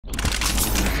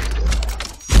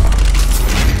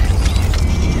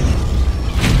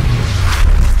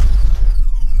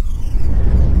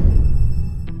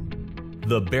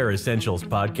The Bear Essentials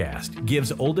podcast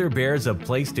gives older bears a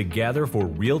place to gather for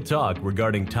real talk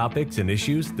regarding topics and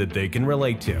issues that they can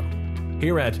relate to.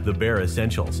 Here at The Bear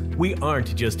Essentials, we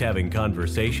aren't just having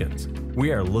conversations.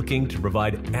 We are looking to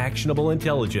provide actionable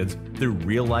intelligence through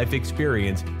real-life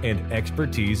experience and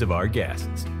expertise of our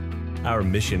guests. Our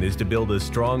mission is to build a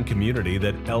strong community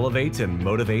that elevates and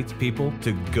motivates people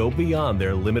to go beyond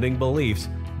their limiting beliefs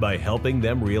by helping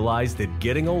them realize that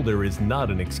getting older is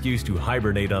not an excuse to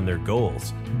hibernate on their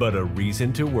goals, but a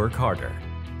reason to work harder.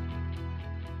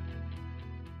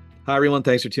 Hi, everyone.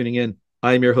 Thanks for tuning in.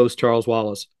 I am your host, Charles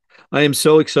Wallace. I am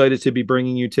so excited to be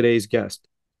bringing you today's guest.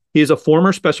 He is a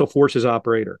former Special Forces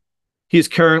operator. He is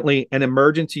currently an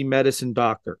emergency medicine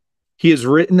doctor. He has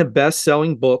written a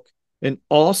best-selling book and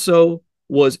also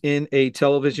was in a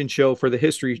television show for the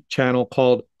History Channel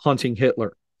called Hunting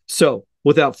Hitler. So,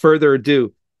 without further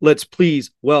ado, let's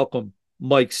please welcome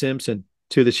Mike Simpson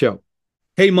to the show.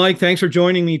 Hey, Mike, thanks for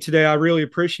joining me today. I really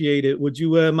appreciate it. Would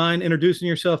you mind introducing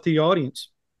yourself to the audience?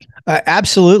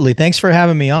 Absolutely. Thanks for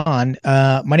having me on.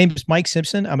 My name is Mike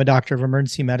Simpson. I'm a doctor of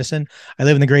emergency medicine. I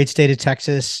live in the great state of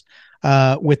Texas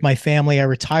with my family. I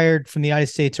retired from the United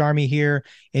States Army here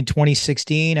in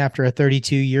 2016 after a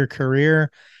 32-year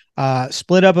career.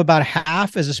 Split up about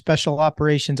half as a special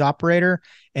operations operator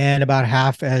and about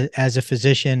half as a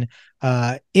physician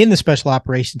in the special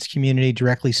operations community,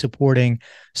 directly supporting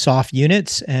SOF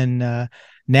units. And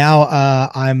now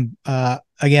I'm,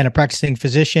 again, a practicing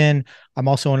physician. I'm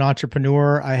also an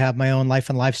entrepreneur. I have my own life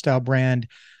and lifestyle brand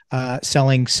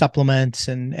selling supplements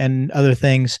and other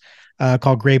things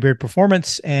called Graybeard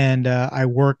Performance. And I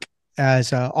work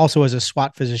also as a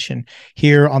SWAT physician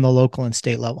here on the local and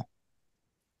state level.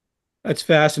 That's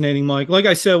fascinating, Mike. Like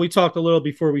I said, we talked a little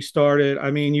before we started. I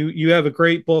mean, you have a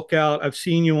great book out. I've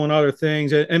seen you on other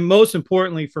things. And most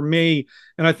importantly for me,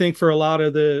 and I think for a lot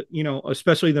of the,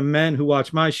 especially the men who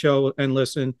watch my show and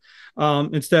listen,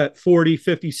 it's that 40,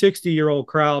 50, 60-year-old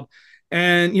crowd.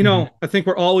 And, I think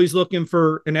we're always looking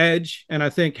for an edge. And I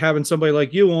think having somebody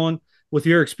like you on with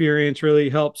your experience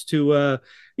really helps to,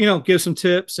 give some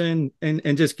tips and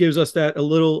just gives us that a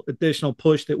little additional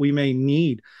push that we may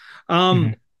need.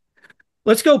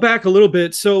 Let's go back a little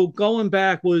bit. So going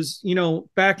back was,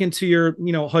 back into your,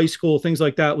 high school, things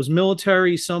like that. Was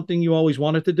military something you always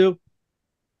wanted to do?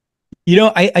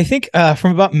 I think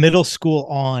from about middle school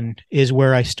on is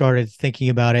where I started thinking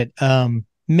about it.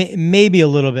 Maybe a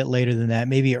little bit later than that,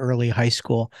 maybe early high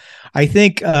school. I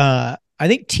think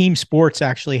team sports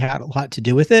actually had a lot to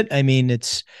do with it. I mean,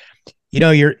 it's,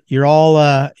 you're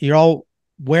all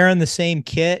wearing the same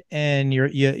kit and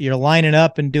you're lining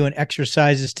up and doing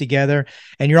exercises together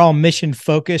and you're all mission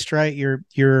focused, right?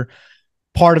 You're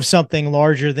part of something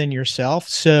larger than yourself.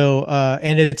 So,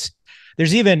 and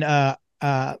there's even, I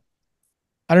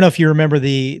don't know if you remember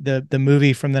the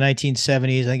movie from the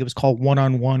 1970s. I think it was called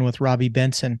One-on-One with Robbie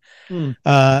Benson.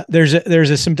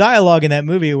 There's some dialogue in that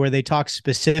movie where they talk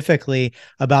specifically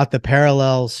about the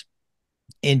parallels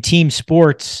in team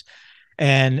sports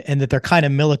and that they're kind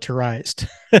of militarized,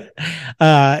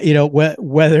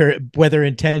 whether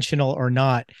intentional or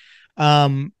not.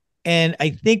 And I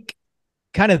think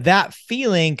kind of that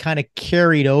feeling kind of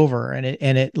carried over and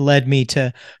it led me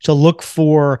to look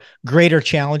for greater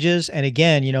challenges. And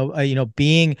again,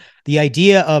 being the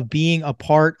idea of being a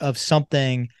part of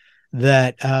something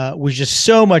that was just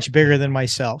so much bigger than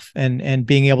myself and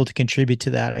being able to contribute to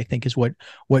that, I think is what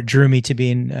drew me to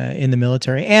being in the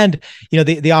military and,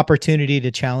 the opportunity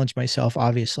to challenge myself,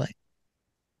 obviously.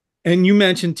 And you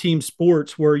mentioned team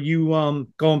sports. Were you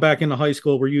going back into high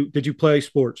school? Did you play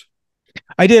sports?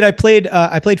 I did. I played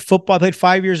football. I played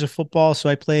 5 years of football.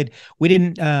 So we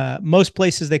didn't, most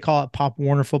places they call it Pop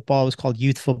Warner football. It was called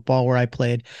youth football where I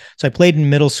played. So I played in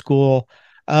middle school.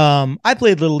 I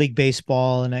played Little League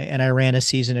baseball and I ran a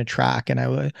season of track and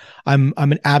I'm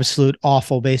an absolute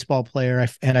awful baseball player.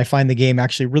 I find the game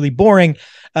actually really boring,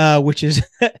 which is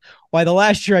why the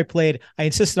last year I played, I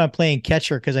insisted on playing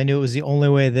catcher because I knew it was the only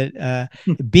way that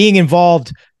being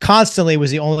involved constantly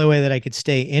was the only way that I could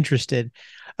stay interested.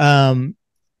 It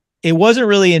wasn't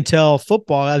really until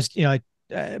football. I was,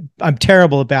 I'm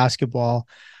terrible at basketball.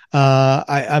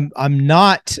 I'm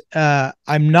not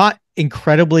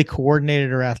incredibly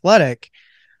coordinated or athletic.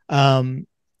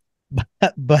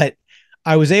 But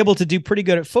I was able to do pretty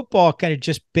good at football, kind of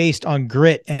just based on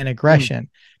grit and aggression.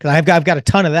 Cause I've got a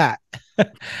ton of that.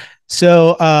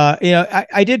 So,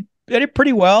 I did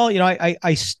pretty well.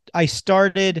 I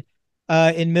started,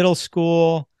 in middle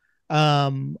school.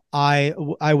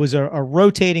 I was a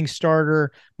rotating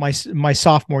starter my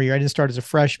sophomore year. I didn't start as a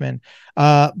freshman.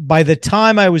 By the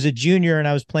time I was a junior and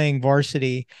I was playing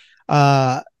varsity,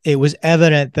 it was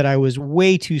evident that I was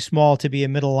way too small to be a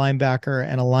middle linebacker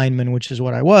and a lineman, which is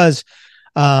what I was.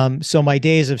 So my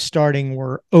days of starting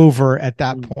were over at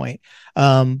that point.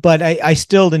 But I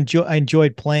still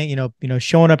enjoyed playing,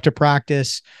 showing up to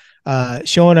practice,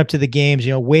 showing up to the games,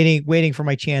 waiting for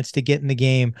my chance to get in the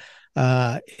game.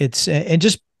 And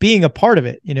just being a part of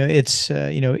it,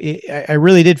 I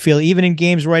really did feel, even in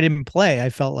games where I didn't play,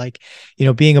 I felt like,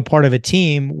 being a part of a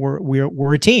team,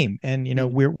 we're a team,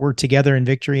 and, we're together in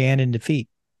victory and in defeat.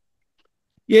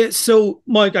 Yeah. So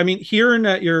Mike, I mean, hearing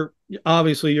that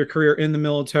obviously your career in the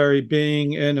military,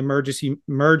 being an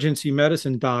emergency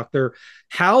medicine doctor,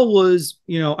 how was,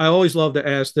 I always love to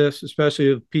ask this,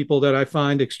 especially of people that I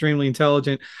find extremely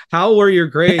intelligent. How were your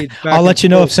grades? I'll let you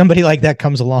know if somebody like that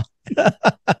comes along.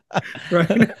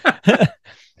 Right.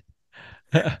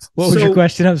 What was your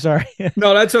question? I'm sorry.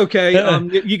 No, that's okay.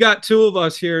 You got two of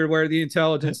us here where the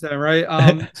intelligence then,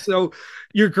 right? So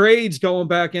your grades going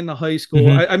back into high school.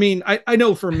 I mean, I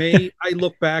know for me, I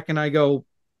look back and I go,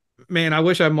 man, I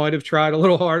wish I might have tried a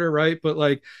little harder, right? But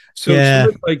like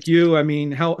you, I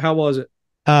mean, how was it?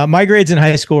 My grades in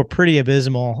high school were pretty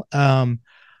abysmal.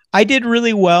 I did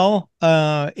really well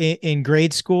in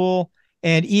grade school,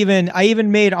 and I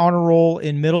even made honor roll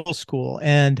in middle school.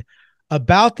 And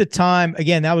about the time,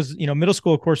 again, that was, middle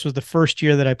school, of course, was the first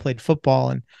year that I played football.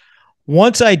 And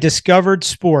once I discovered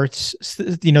sports,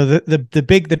 the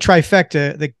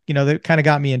trifecta that kind of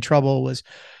got me in trouble was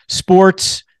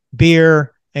sports,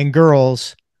 beer, and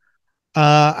girls.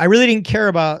 I really didn't care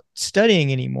about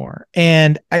studying anymore.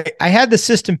 And I had the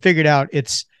system figured out.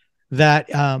 It's that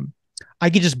I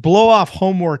could just blow off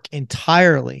homework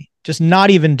entirely, just not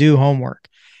even do homework.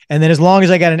 And then as long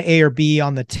as I got an A or B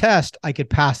on the test, I could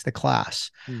pass the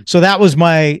class. So that was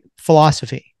my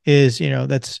philosophy, is,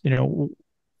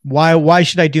 why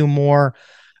should I do more?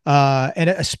 And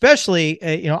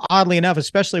especially, oddly enough,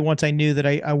 especially once I knew that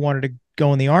I wanted to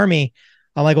go in the Army,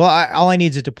 I'm like, well, all I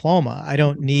need is a diploma. I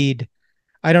don't need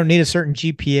a certain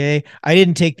GPA. I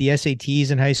didn't take the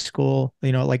SATs in high school,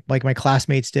 like my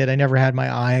classmates did. I never had my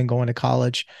eye on going to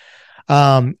college.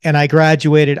 And I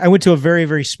graduated. I went to a very,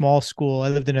 very small school. I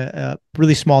lived in a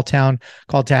really small town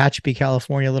called Tehachapi,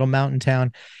 California, a little mountain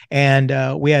town.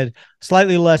 And we had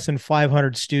slightly less than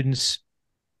 500 students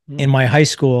in my high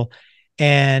school.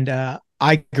 And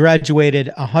I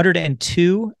graduated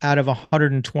 102 out of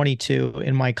 122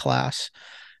 in my class.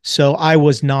 So I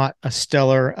was not a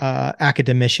stellar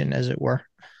academician, as it were.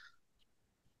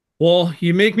 Well,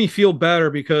 you make me feel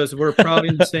better, because we're probably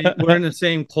in the same, we're in the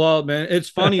same club, man. It's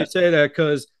funny you say that,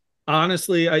 because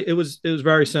honestly, it was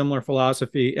very similar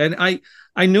philosophy. And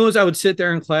I knew as I would sit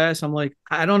there in class, I'm like,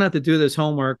 I don't have to do this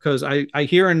homework, because I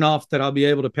hear enough that I'll be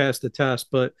able to pass the test.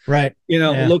 But right,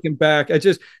 looking back,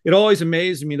 it always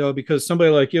amazed me, though, because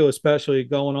somebody like you, especially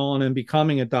going on and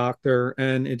becoming a doctor,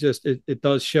 and it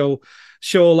does show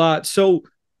a lot. So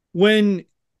when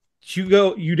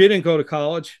you didn't go to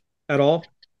college at all?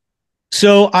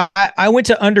 So I went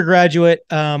to undergraduate.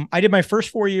 I did my first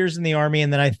 4 years in the Army,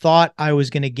 and then I thought I was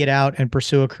going to get out and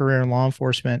pursue a career in law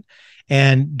enforcement.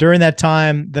 And during that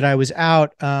time that I was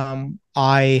out,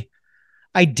 I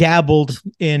dabbled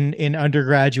in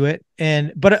undergraduate,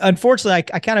 but unfortunately,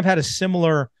 I kind of had a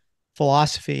similar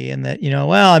philosophy in that,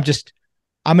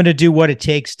 I'm going to do what it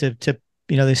takes to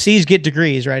the C's get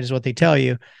degrees, right, is what they tell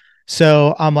you.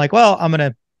 So I'm like, well, I'm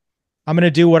going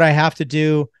to do what I have to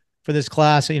do for this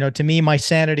class. To me, my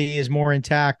sanity is more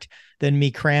intact than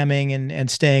me cramming and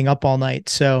staying up all night.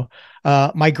 So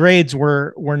my grades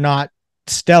were not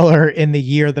stellar in the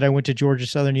year that I went to Georgia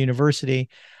Southern University.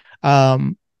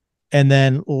 And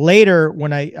then later,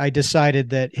 when I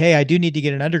decided that, hey, I do need to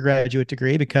get an undergraduate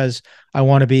degree, because I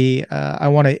want to be,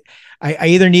 I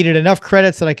either needed enough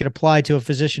credits that I could apply to a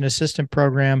physician assistant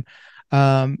program.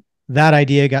 That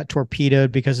idea got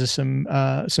torpedoed because of some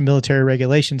military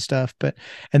regulation stuff.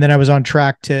 And then I was on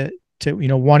track to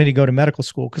wanting to go to medical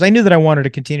school, because I knew that I wanted to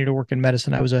continue to work in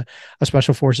medicine. I was a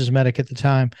Special Forces medic at the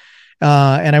time.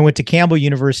 And I went to Campbell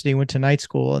University, went to night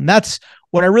school. And that's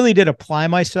when I really did apply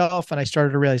myself. And I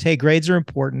started to realize, hey, grades are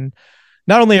important.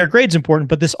 Not only are grades important,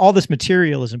 but all this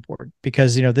material is important,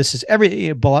 because, this is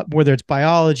whether it's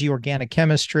biology, organic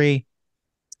chemistry,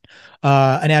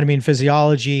 anatomy and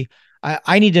physiology.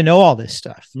 I need to know all this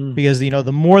stuff, because,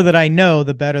 the more that I know,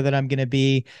 the better that I'm going to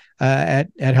be at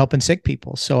helping sick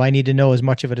people. So I need to know as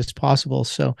much of it as possible.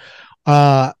 So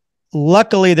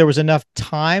luckily, there was enough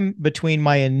time between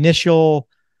my initial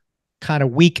kind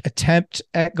of weak attempt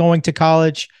at going to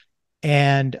college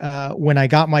and when I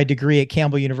got my degree at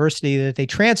Campbell University, that they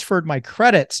transferred my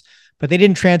credits, but they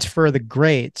didn't transfer the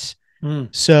grades.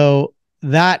 So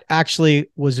that actually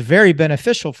was very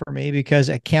beneficial for me because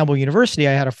at Campbell University,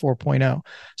 I had a 4.0.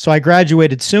 So I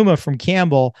graduated summa from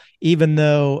Campbell, even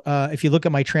though if you look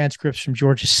at my transcripts from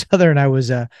Georgia Southern, I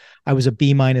was a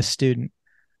B- student.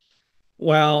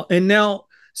 Wow. And now,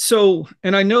 so,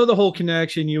 and I know the whole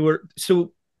connection.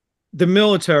 So the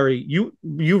military,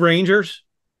 you Rangers?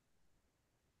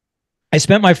 I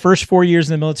spent my first 4 years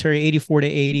in the military, 84 to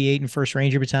 88 in 1st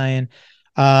Ranger Battalion.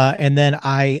 And then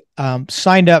I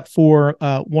signed up for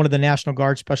one of the National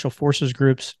Guard Special Forces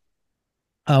groups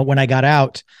when I got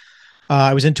out.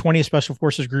 I was in 20th Special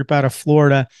Forces group out of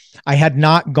Florida. I had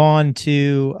not gone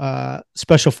to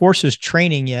Special Forces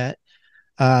training yet.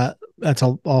 That's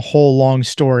a whole long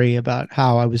story about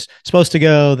how I was supposed to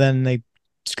go. Then they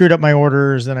screwed up my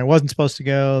orders. Then I wasn't supposed to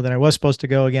go. Then I was supposed to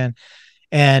go again.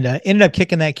 And ended up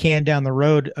kicking that can down the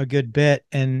road a good bit.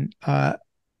 And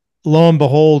lo and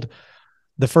behold,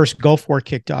 the first Gulf War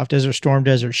kicked off, Desert Storm,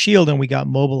 Desert Shield, and we got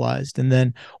mobilized. And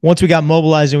then once we got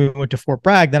mobilized and we went to Fort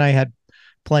Bragg, then I had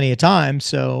plenty of time.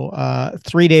 So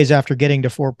 3 days after getting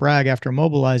to Fort Bragg, after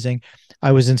mobilizing,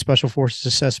 I was in Special Forces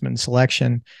Assessment and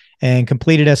Selection and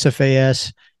completed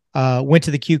SFAS, went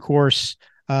to the Q course,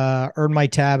 earned my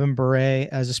tab and beret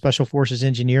as a Special Forces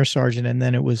Engineer Sergeant. And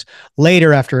then it was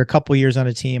later, after a couple of years on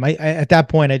a team, I at that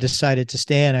point, I decided to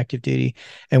stay on active duty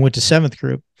and went to 7th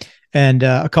Group. And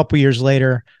a couple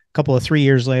of 3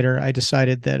 years later, I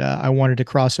decided that I wanted to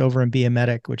cross over and be a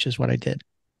medic, which is what I did.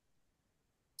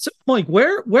 So, Mike,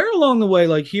 where along the way,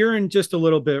 like hearing just a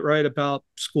little bit, right, about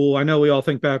school. I know we all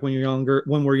think back when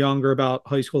we're younger about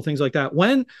high school, things like that.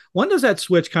 When does that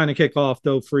switch kind of kick off,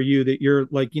 though, for you that you're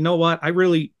like, you know what, I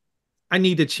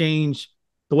need to change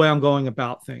the way I'm going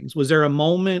about things? Was there a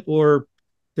moment, or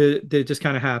did it just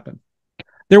kind of happen?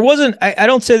 There wasn't. I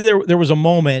don't say there was a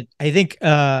moment. I think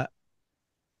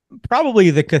probably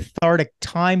the cathartic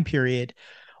time period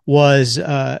was,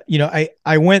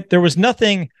 I went. There was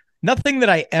nothing that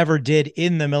I ever did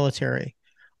in the military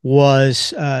was,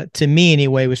 to me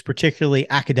anyway, was particularly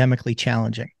academically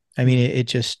challenging. I mean, it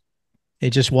just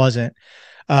wasn't.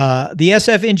 The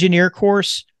SF engineer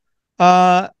course,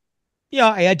 I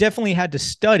definitely had to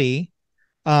study.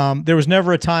 There was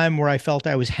never a time where I felt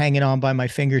I was hanging on by my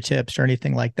fingertips or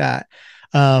anything like that.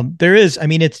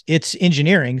 It's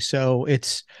engineering. So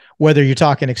it's whether you're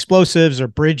talking explosives or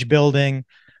bridge building,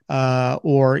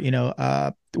 or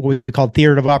what we call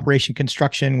theater of operation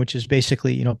construction, which is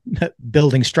basically,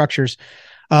 building structures.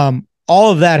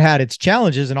 All of that had its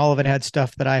challenges, and all of it had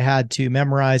stuff that I had to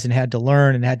memorize and had to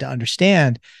learn and had to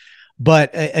understand. But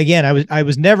again, I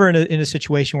was never in a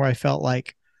situation where I felt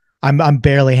like I'm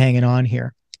barely hanging on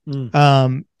here.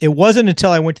 It wasn't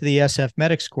until I went to the SF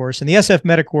medics course, and the SF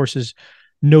medic course is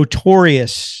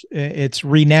notorious. It's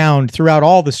renowned throughout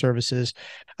all the services.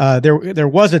 There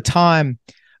was a time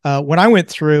when I went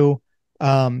through,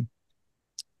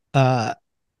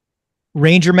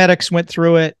 Ranger medics went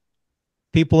through it.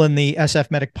 People in the SF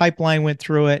medic pipeline went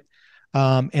through it.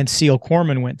 And SEAL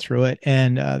corpsmen went through it.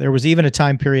 And there was even a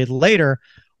time period later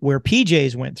where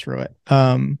PJs went through it.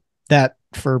 That,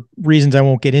 for reasons I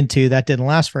won't get into, that didn't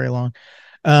last very long.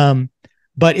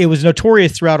 But it was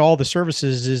notorious throughout all the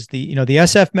services is the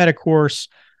SF medic course.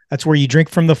 That's where you drink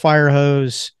from the fire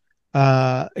hose.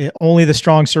 Only the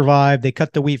strong survive. They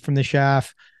cut the wheat from the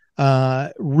chaff.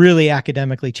 Really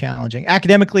academically challenging.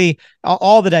 Academically,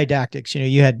 all the didactics.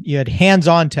 You had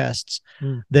hands-on tests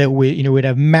that would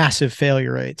have massive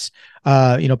failure rates.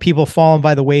 People falling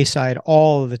by the wayside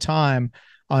all of the time.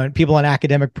 People on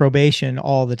academic probation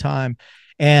all the time.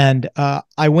 And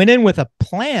I went in with a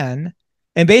plan,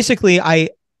 and basically,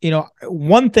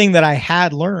 one thing that I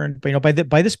had learned, but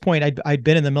by this point, I'd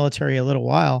been in the military a little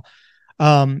while,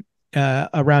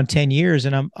 around 10 years,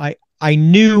 and I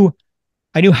knew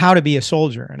how to be a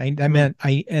soldier, and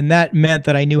that meant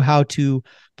that I knew how to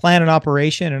plan an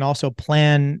operation and also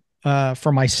plan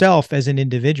for myself as an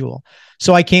individual.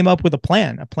 So I came up with a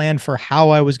plan for how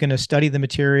I was going to study the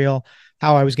material,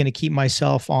 how I was going to keep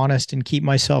myself honest and keep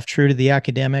myself true to the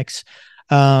academics.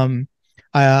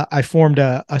 I formed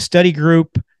a study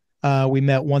group. We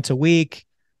met once a week.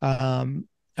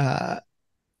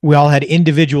 We all had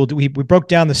individual, we broke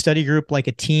down the study group like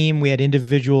a team. We had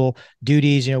individual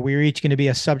duties. We were each going to be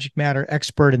a subject matter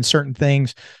expert in certain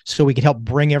things so we could help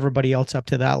bring everybody else up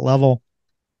to that level.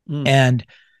 And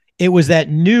it was that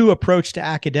new approach to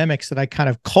academics that I kind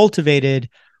of cultivated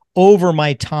over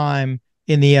my time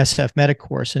in the SF medic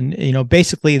course. And,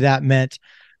 basically that meant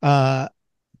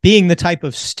being the type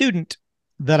of student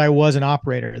that I was an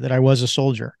operator, that I was a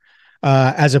soldier.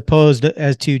 as opposed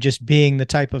as to just being the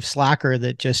type of slacker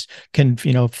that just can,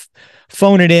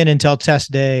 phone it in until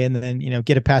test day and then,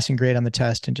 get a passing grade on the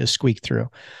test and just squeak through.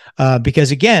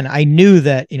 Because again, I knew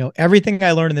that, everything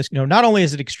I learned in this, not only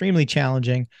is it extremely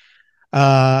challenging,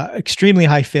 extremely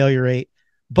high failure rate,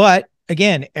 but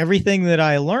again, everything that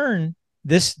I learned,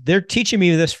 they're teaching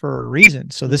me this for a reason.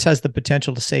 So this has the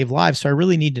potential to save lives. So I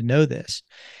really need to know this.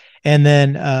 And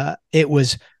then it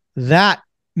was that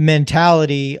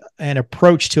mentality and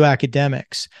approach to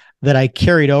academics that I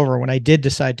carried over when I did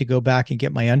decide to go back and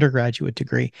get my undergraduate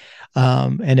degree.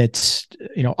 And it's,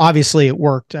 obviously it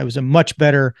worked. I was a much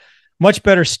better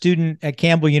student at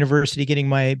Campbell University getting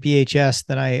my BHS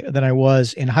than I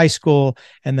was in high school.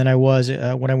 And then I was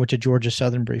when I went to Georgia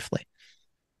Southern briefly.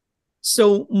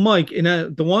 So Mike,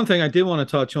 and the one thing I did want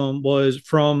to touch on was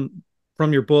from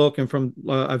your book and from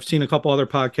I've seen a couple other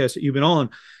podcasts that you've been on,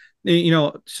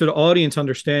 so the audience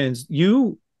understands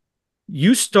you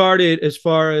started as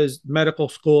far as medical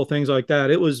school, things like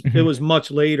that. It was much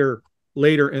later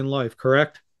in life,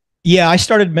 correct? Yeah, I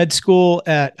started med school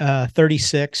at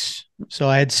 36. So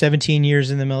I had 17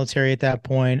 years in the military at that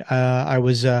point. I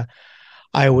was a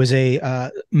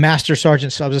master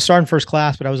sergeant. So I was a sergeant first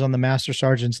class, but I was on the master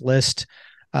sergeant's list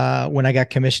when I got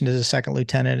commissioned as a second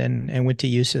lieutenant and went to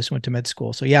USIS, went to med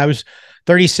school. So yeah, I was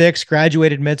 36,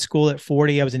 graduated med school at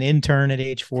 40. I was an intern at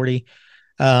age 40.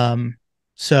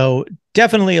 So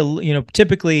definitely,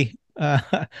 typically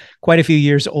quite a few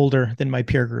years older than my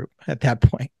peer group at that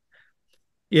point.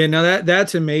 Yeah, now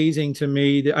that's amazing to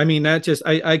me. I mean, that just,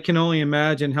 I can only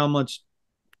imagine how much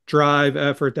drive,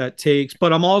 effort that takes.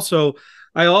 But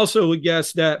I also would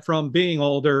guess that from being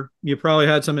older, you probably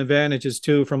had some advantages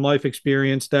too from life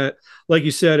experience that, like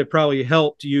you said, it probably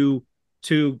helped you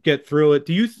to get through it.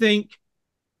 Do you think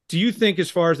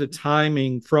as far as the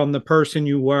timing from the person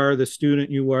you were, the student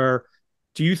you were,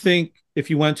 do you think if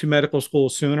you went to medical school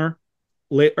sooner,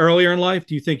 earlier in life,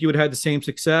 do you think you would have had the same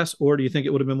success, or do you think it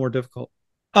would have been more difficult?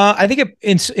 I think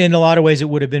in a lot of ways it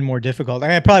would have been more difficult.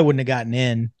 I probably wouldn't have gotten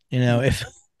in, if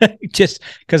just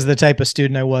because of the type of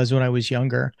student I was when I was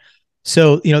younger.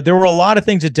 So, there were a lot of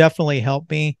things that definitely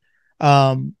helped me.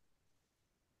 And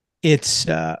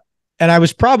I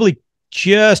was probably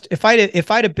just, if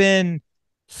I'd have been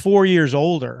 4 years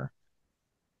older,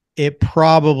 it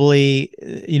probably,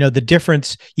 the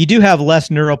difference, you do have less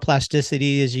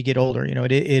neuroplasticity as you get older.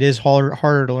 It is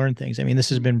harder to learn things. I mean, this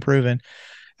has been proven.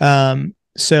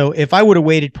 So if I would have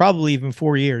waited probably even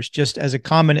 4 years, just as a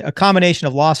combination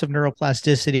of loss of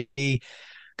neuroplasticity,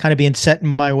 kind of being set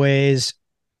in my ways,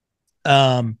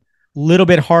 little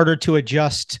bit harder to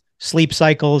adjust sleep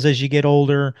cycles as you get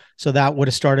older. So that would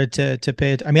have started to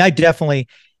pay. I mean, I definitely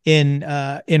in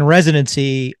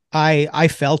residency, I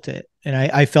felt it. And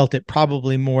I felt it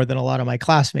probably more than a lot of my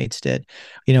classmates did,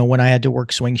 when I had to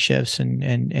work swing shifts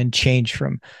and change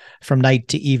from night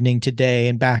to evening to day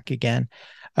and back again.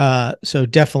 So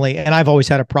definitely, and I've always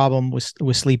had a problem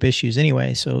with sleep issues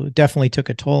anyway, so definitely took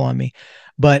a toll on me.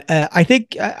 But I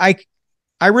think I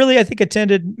think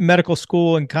attended medical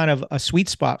school in kind of a sweet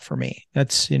spot for me.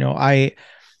 That's, I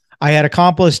had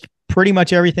accomplished pretty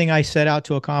much everything I set out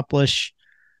to accomplish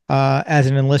as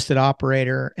an enlisted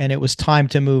operator, and it was time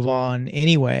to move on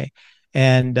anyway.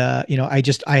 And I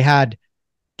had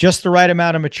just the right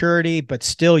amount of maturity, but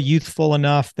still youthful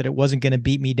enough that it wasn't going to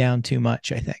beat me down too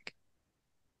much, I think.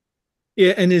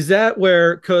 Yeah, and is that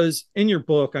where, because in your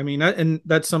book, I mean, and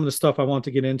that's some of the stuff I want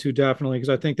to get into definitely, because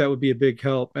I think that would be a big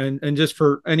help. And just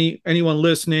for anyone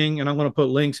listening, and I'm going to put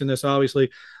links in this, obviously,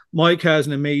 Mike has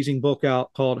an amazing book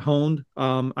out called Honed.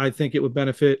 I think it would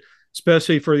benefit,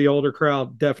 especially for the older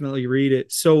crowd. Definitely read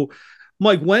it. So,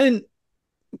 Mike,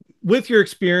 with your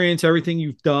experience, everything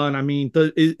you've done, I mean,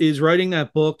 is writing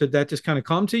that book, did that just kind of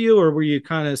come to you, or were you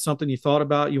kind of something you thought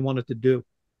about, you wanted to do?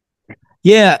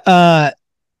 Yeah.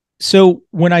 So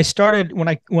when I started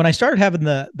having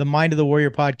the Mind of the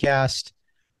Warrior podcast,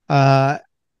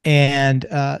 and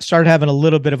started having a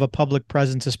little bit of a public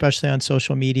presence, especially on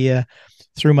social media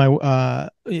through my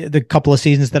the couple of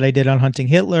seasons that I did on Hunting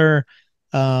Hitler,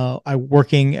 I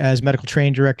working as medical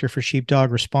training director for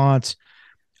Sheepdog Response.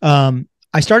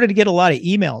 I started to get a lot of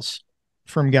emails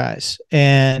from guys,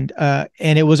 and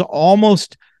it was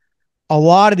almost, a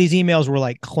lot of these emails were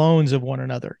like clones of one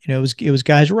another. It was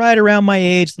guys right around my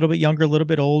age, a little bit younger, a little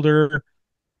bit older,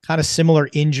 kind of similar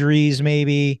injuries,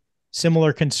 maybe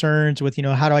similar concerns with,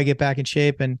 how do I get back in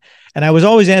shape? And I was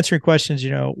always answering questions,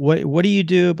 what do you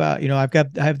do about, I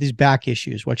have these back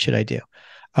issues. What should I do?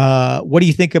 What do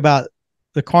you think about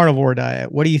the carnivore diet?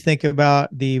 What do you think about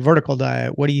the vertical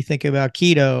diet? What do you think about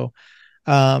keto?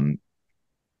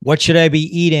 What should I be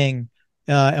eating?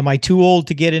 Am I too old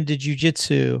to get into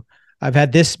jujitsu? I've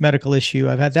had this medical issue.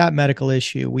 I've had that medical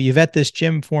issue. Will you vet this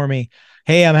gym for me?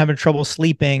 Hey, I'm having trouble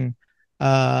sleeping. Do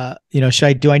I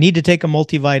need to take a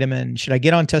multivitamin? Should I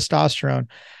get on testosterone?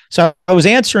 So I was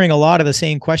answering a lot of the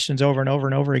same questions over and over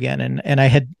and over again. And I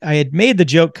had made the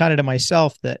joke kind of to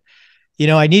myself that,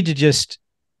 I need to just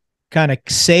kind of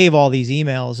save all these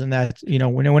emails, and that,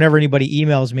 whenever anybody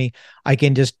emails me, I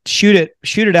can just shoot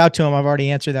it out to them. I've already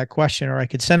answered that question, or I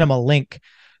could send them a link.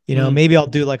 Maybe I'll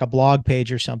do like a blog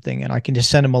page or something, and I can just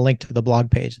send them a link to the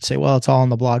blog page and say, well, it's all on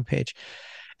the blog page.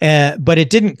 But it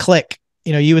didn't click.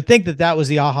 You would think that was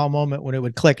the aha moment when it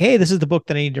would click. Hey, this is the book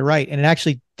that I need to write. And it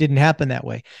actually didn't happen that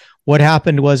way. What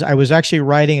happened was I was actually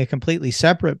writing a completely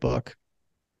separate book,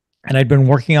 and I'd been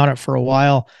working on it for a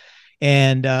while.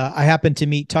 And I happened to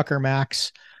meet Tucker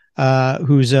Max,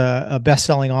 who's a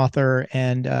best-selling author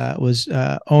and was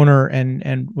owner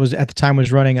and was at the time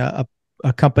was running a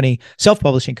company,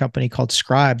 self-publishing company called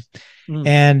Scribe.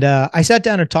 And I sat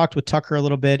down and talked with Tucker a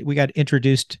little bit. We got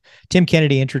introduced. Tim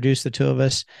Kennedy introduced the two of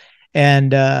us.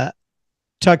 And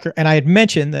Tucker and I had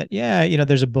mentioned that,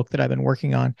 there's a book that I've been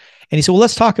working on. And he said, well,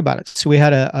 let's talk about it. So we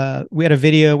had a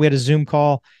video, we had a Zoom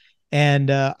call, and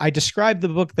I described the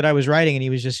book that I was writing, and he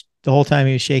was just, the whole time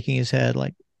he was shaking his head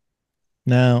like,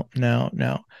 no.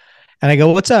 And I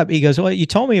go, what's up? He goes, well, you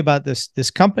told me about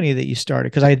this company that you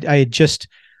started. Cause I had just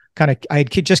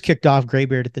kicked off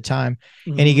Graybeard at the time.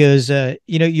 And he goes,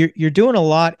 you're doing a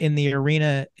lot in the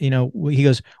arena. He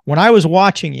goes, when I was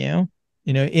watching you,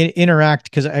 interact,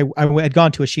 because I had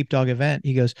gone to a sheepdog event.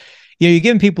 He goes, you're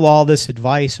giving people all this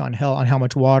advice on how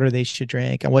much water they should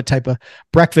drink and what type of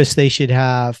breakfast they should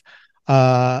have,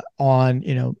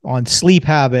 on sleep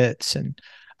habits and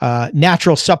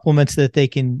natural supplements that they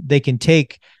can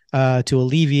take to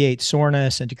alleviate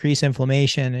soreness and decrease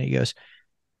inflammation. And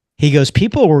he goes,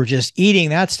 people were just eating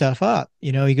that stuff up.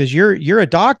 He goes, you're a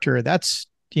doctor. That's,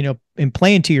 in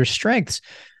playing to your strengths.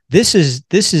 This is,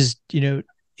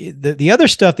 the other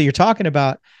stuff that you're talking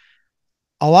about,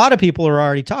 a lot of people are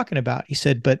already talking about. He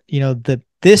said, but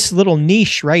this little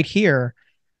niche right here,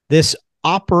 this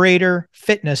operator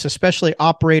fitness, especially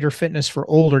operator fitness for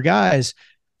older guys,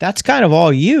 that's kind of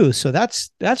all you. So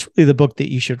that's really the book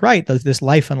that you should write, this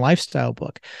life and lifestyle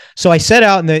book. So I set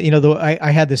out, and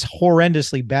I had this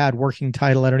horrendously bad working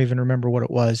title. I don't even remember what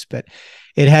it was, but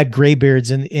it had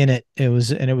graybeards in it. It was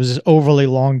this overly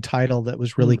long title that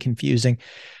was really confusing.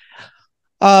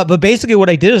 But basically what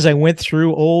I did is I went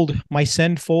through my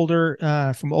send folder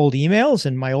from old emails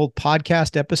and my old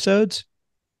podcast episodes.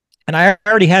 And I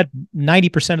already had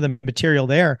 90% of the material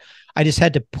there. I just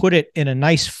had to put it in a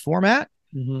nice format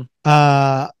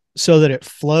so that it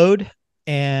flowed.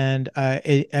 And I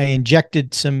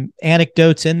injected some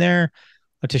anecdotes in there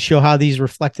to show how these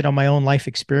reflected on my own life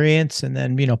experience, and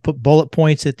then, put bullet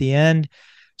points at the end.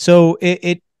 So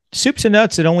it soups and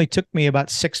nuts, it only took me about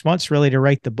 6 months really to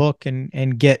write the book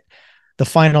and get the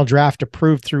final draft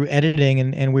approved through editing.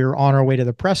 And we were on our way to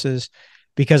the presses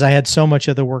because I had so much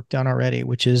of the work done already,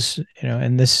 which is,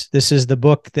 and this is the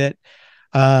book that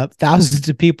thousands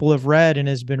of people have read and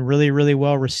has been really, really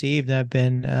well received.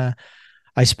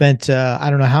 I spent, I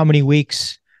don't know how many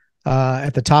weeks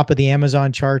at the top of the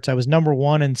Amazon charts. I was number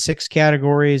one in 6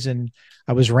 categories, and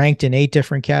I was ranked in 8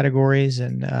 different categories,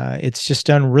 and it's just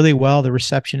done really well. The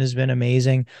reception has been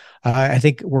amazing. I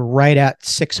think we're right at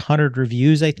 600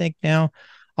 reviews, I think, now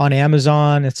on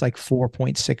Amazon. It's like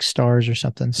 4.6 stars or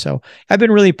something. So I've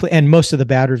been really, and most of the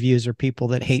bad reviews are people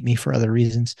that hate me for other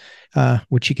reasons,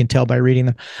 which you can tell by reading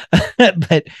them.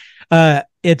 But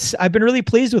I've been really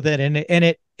pleased with it.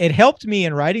 And it helped me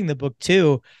in writing the book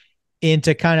too,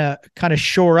 into kind of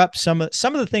shore up some of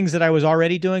the things that I was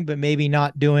already doing, but maybe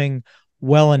not doing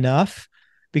well enough,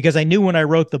 because I knew when I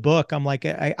wrote the book, I'm like,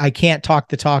 I can't talk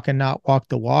the talk and not walk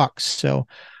the walks. So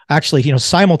actually,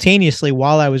 simultaneously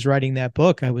while I was writing that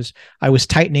book, I was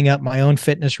tightening up my own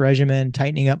fitness regimen,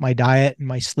 tightening up my diet and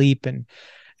my sleep and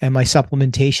my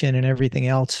supplementation and everything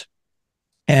else.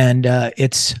 And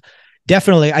it's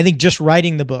definitely, I think just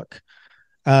writing the book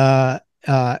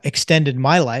extended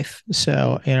my life.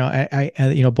 So,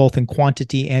 I both in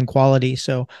quantity and quality.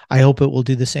 So I hope it will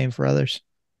do the same for others.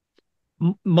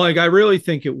 Mike, I really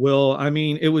think it will. I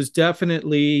mean, it was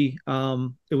definitely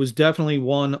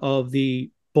one of the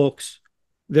books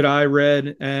that I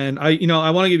read, and I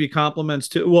want to give you compliments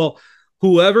to, well,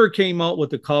 whoever came out with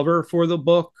the cover for the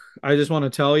book. I just want to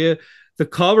tell you, the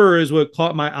cover is what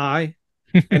caught my eye,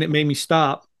 and it made me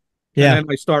stop. Yeah. And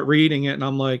then I start reading it, and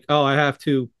I'm like, oh, I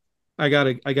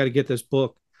gotta get this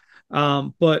book.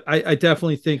 But I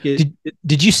definitely think it.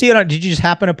 Did you see it? Did you just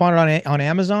happen upon it on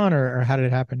Amazon, or how did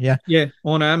it happen? Yeah. Yeah.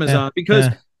 On Amazon, because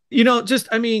just,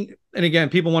 I mean, and again,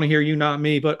 people want to hear you, not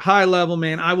me, but high level,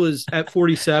 man, I was at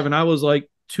 47. I was like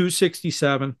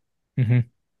 267, Mm-hmm.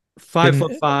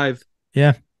 5'5".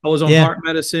 Yeah. I was on Yeah. heart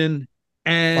medicine,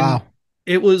 and Wow.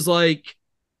 it was like,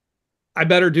 I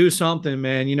better do something,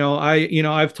 man.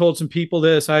 I've told some people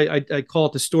this. I call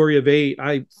it the story of 8.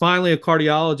 I finally, a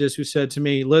cardiologist who said to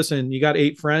me, listen, you got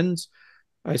 8 friends.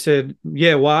 I said,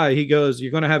 yeah, why? He goes,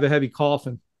 you're going to have a heavy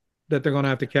coffin that they're going to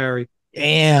have to carry.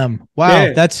 Damn. Wow.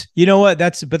 Yeah. That's, you know what?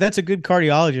 That's a good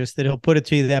cardiologist that he'll put it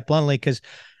to you that bluntly. Cause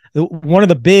one of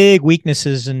the big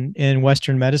weaknesses in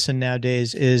Western medicine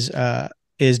nowadays is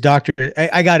doctor.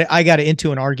 I got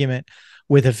into an argument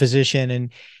with a physician,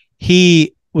 and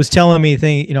he was telling me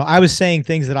I was saying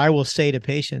things that I will say to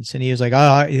patients, and he was like,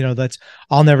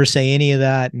 I'll never say any of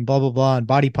that, and blah, blah, blah, and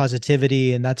body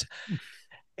positivity.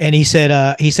 And he said,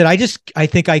 I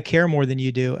think I care more than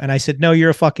you do. And I said, no, you're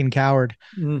a fucking coward.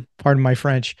 Pardon my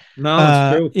French. No,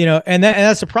 it's true. And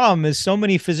that's the problem is so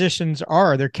many physicians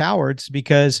they're cowards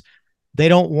because they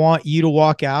don't want you to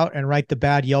walk out and write the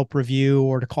bad Yelp review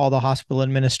or to call the hospital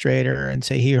administrator and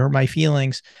say, he hurt my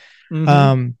feelings.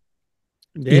 And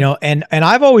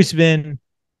I've always been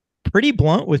pretty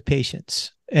blunt with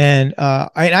patients. And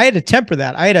I had to temper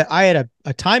that. I had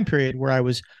a time period where I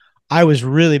was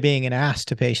really being an ass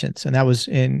to patients, and that was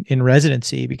in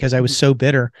residency because I was so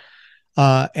bitter.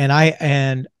 And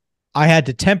I had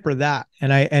to temper that.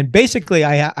 And basically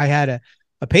I had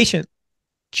a patient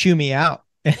chew me out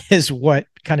is what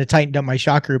kind of tightened up my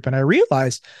shock group. And I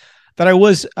realized that I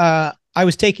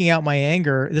was taking out my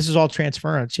anger. This is all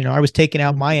transference. I was taking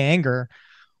out my anger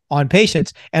on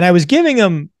patients, and I was giving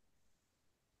them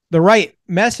the right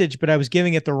message, but I was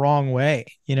giving it the wrong way.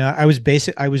 And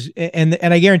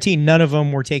I guarantee none of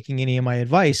them were taking any of my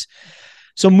advice.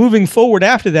 So moving forward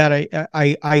after that,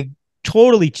 I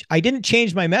didn't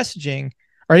change my messaging,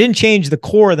 or I didn't change the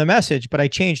core of the message, but I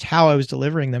changed how I was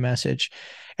delivering the message.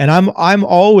 And I'm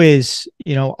always,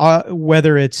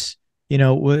 whether it's,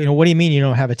 what do you mean you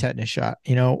don't have a tetanus shot,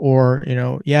 or,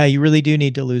 yeah, you really do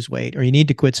need to lose weight, or you need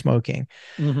to quit smoking.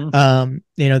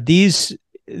 These,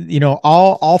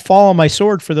 I'll fall on my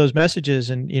sword for those messages.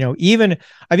 And,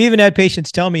 I've even had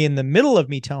patients tell me in the middle of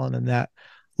me telling them that,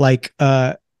 like,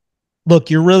 look,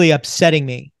 you're really upsetting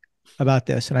me about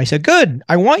this. And I said, good,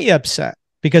 I want you upset,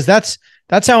 because that's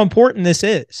how important this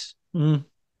is.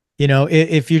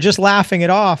 If you're just laughing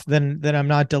it off, then I'm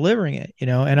not delivering it,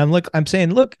 and I'm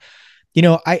saying, look,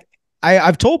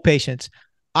 I've told patients,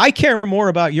 I care more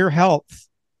about your health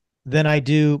than I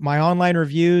do my online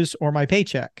reviews or my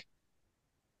paycheck,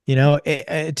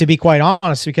 to be quite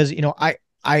honest, because,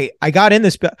 I got in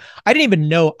this, but I didn't even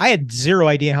know, I had zero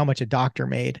idea how much a doctor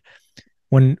made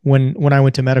when I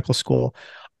went to medical school.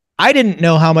 I didn't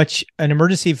know how much an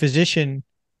emergency physician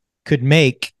could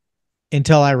make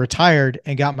until I retired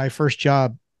and got my first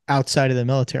job outside of the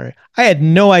military. I had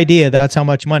no idea that's how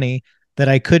much money that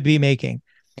I could be making.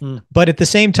 But at the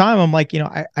same time, I'm like,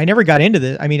 I never got into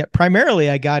this. I mean, primarily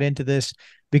I got into this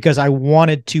because I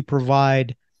wanted to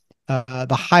provide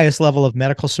the highest level of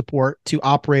medical support to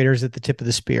operators at the tip of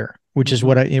the spear, which is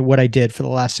what I did for the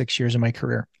last 6 years of my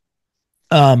career.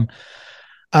 But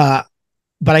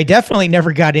I definitely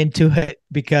never got into it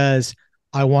because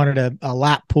I wanted a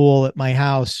lap pool at my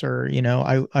house, or,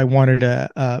 I wanted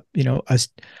a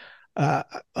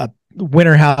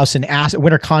winter house in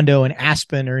winter condo in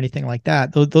Aspen or anything like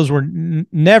that. Those were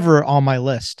never on my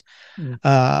list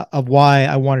of why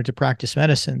I wanted to practice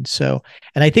medicine. So,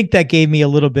 and I think that gave me a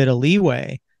little bit of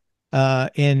leeway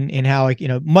in how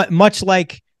much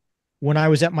like when I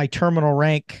was at my terminal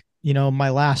rank, my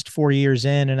last 4 years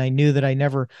in, and I knew that I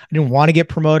didn't want to get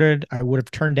promoted. I would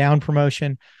have turned down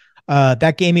promotion.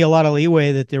 That gave me a lot of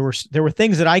leeway, that there were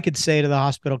things that I could say to the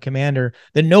hospital commander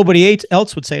that nobody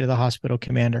else would say to the hospital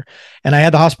commander. And I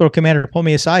had the hospital commander pull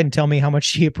me aside and tell me how much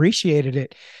she appreciated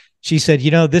it. She said,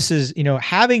 this is,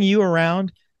 having you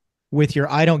around with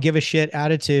your, I don't give a shit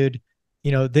attitude.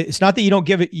 It's not that you don't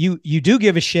give it, you do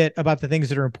give a shit about the things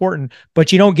that are important,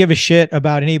 but you don't give a shit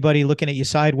about anybody looking at you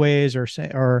sideways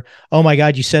or, oh my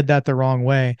God, you said that the wrong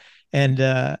way.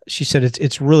 And she said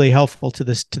it's really helpful to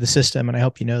the system, and I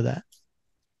hope you know that.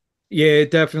 Yeah,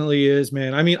 it definitely is,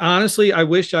 man. I mean, honestly, I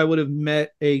wish I would have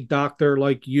met a doctor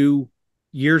like you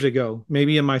years ago,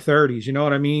 maybe in my 30s. You know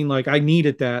what I mean? Like, I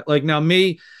needed that. Like, now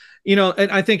me, and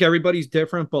I think everybody's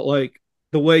different, but like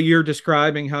the way you're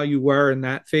describing how you were in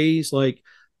that phase, like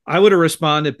I would have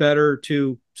responded better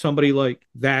to somebody like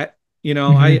that.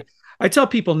 I tell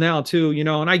people now too,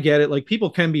 and I get it. Like, people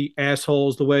can be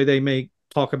assholes the way they may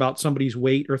talk about somebody's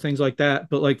weight or things like that.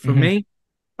 But like for me,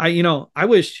 I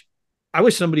wish I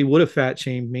wish somebody would have fat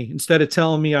shamed me instead of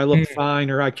telling me I looked fine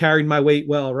or I carried my weight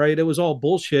well, right? It was all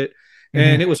bullshit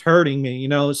and it was hurting me, you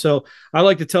know? So I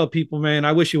like to tell people, man,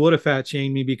 I wish you would have fat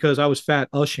shamed me because I was fat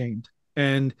ashamed.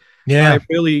 And Yeah.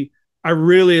 I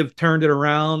really have turned it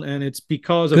around, and it's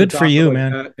because of a Good for doctor you, like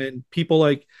man. that and people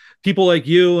like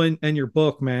you and your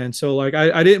book, man. So like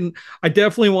I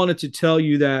definitely wanted to tell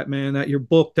you that, man, that your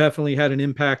book definitely had an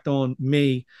impact on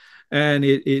me. And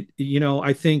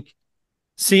I think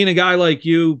seeing a guy like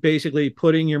you basically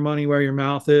putting your money where your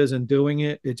mouth is and doing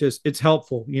it, it's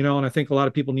helpful, and I think a lot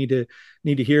of people need to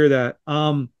hear that.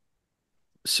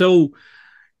 So,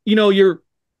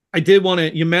 I did want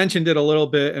to, you mentioned it a little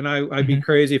bit, and I'd be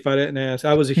crazy if I didn't ask.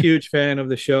 I was a huge fan of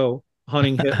the show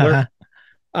Hunting Hitler.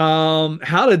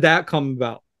 How did that come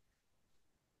about?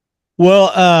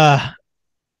 Well,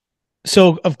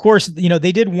 so of course,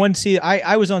 they did one season.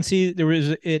 I was on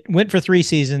season. It went for 3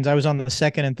 seasons. I was on the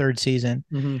second and third season.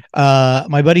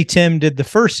 My buddy Tim did the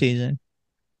first season,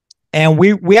 and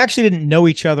we actually didn't know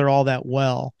each other all that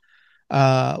well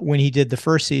when he did the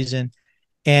first season,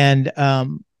 and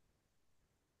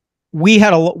we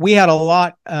had a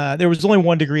lot. There was only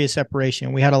 1 degree of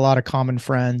separation. We had a lot of common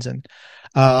friends, and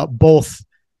both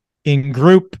in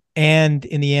group and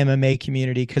in the MMA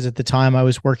community, because at the time I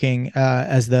was working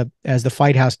as the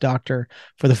Fight House doctor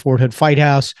for the Fort Hood Fight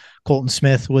House. Colton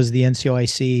Smith was the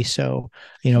NCOIC, so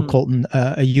Colton,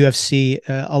 a UFC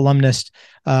alumnus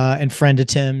and friend of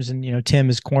Tim's, and Tim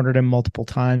has cornered him multiple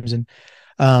times, and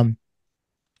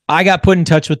I got put in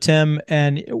touch with Tim,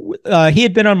 and he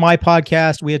had been on my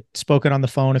podcast. We had spoken on the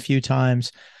phone a few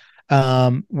times.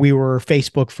 We were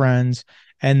Facebook friends,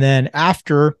 and then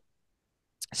after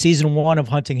season 1 of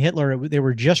Hunting Hitler, they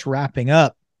were just wrapping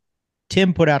up.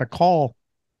 Tim put out a call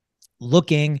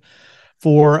looking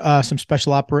for some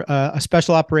special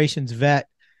operations vet,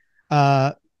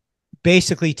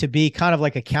 basically to be kind of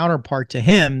like a counterpart to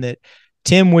him. That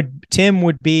Tim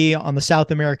would be on the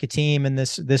South America team, and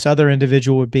this other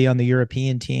individual would be on the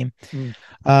European team.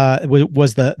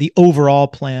 Was the overall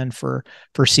plan for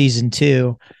season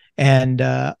 2. And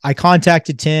I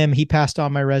contacted Tim. He passed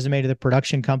on my resume to the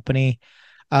production company.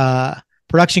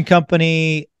 Production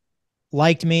company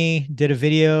liked me, did a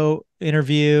video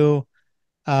interview.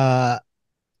 I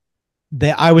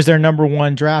was their number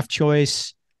 1 draft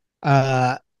choice.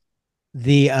 The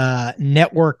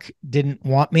network didn't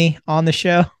want me on the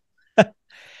show.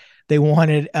 They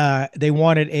wanted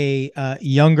a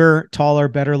younger, taller,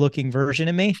 better looking version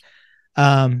of me.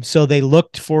 So they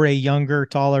looked for a younger,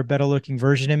 taller, better looking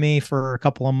version of me for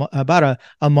about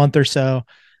a month or so.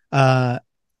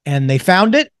 And they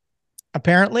found it,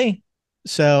 apparently.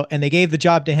 So, and they gave the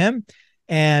job to him.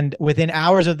 And within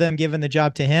hours of them giving the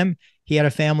job to him, he had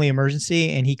a family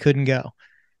emergency and he couldn't go.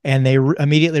 And they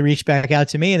immediately reached back out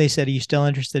to me, and they said, "Are you still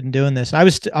interested in doing this?" And I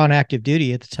was on active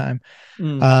duty at the time.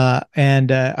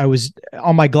 And I was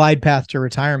on my glide path to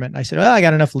retirement. I said, "Well, I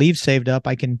got enough leave saved up.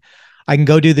 I can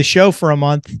go do the show for a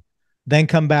month, then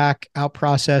come back, out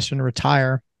process, and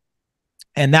retire."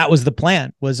 And that was the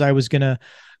plan. Was I was going to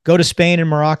go to Spain and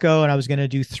Morocco, and I was going to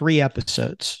do 3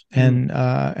 episodes, and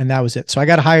that was it. So I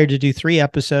got hired to do 3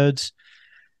 episodes.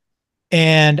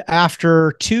 And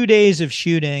after 2 days of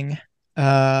shooting,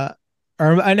 or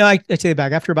I know I take it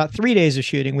back. After about 3 days of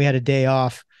shooting, we had a day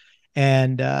off,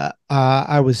 and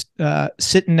I was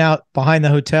sitting out behind the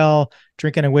hotel,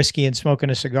 drinking a whiskey and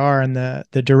smoking a cigar. And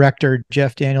the director,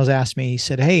 Jeff Daniels, asked me, he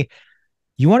said, "Hey,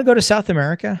 you want to go to South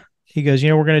America?" He goes,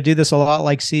 "We're going to do this a lot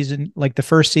like the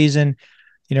first season.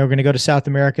 We're going to go to South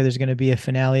America. There's going to be a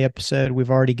finale episode. We've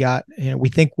already got, we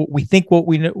think what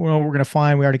we know we're going to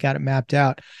find. We already got it mapped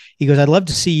out." He goes, "I'd love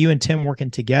to see you and Tim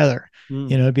working together.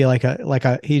 It'd be like one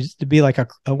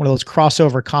of those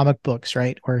crossover comic books,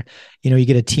 right? Where, you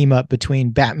get a team up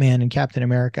between Batman and Captain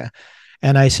America."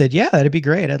 And I said, "Yeah, that'd be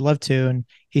great. I'd love to." And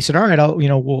he said, "All right,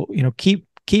 we'll keep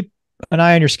an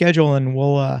eye on your schedule, and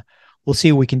we'll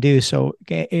see what we can do." So,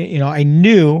 I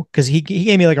knew, because he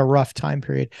gave me like a rough time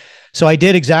period. So I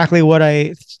did exactly what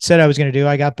I said I was going to do.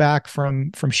 I got back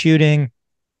from shooting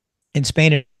in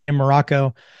Spain and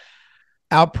Morocco,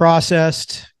 out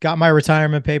processed, got my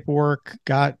retirement paperwork,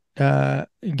 got my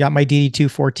DD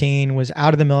 214, was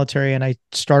out of the military, and I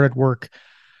started work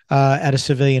at a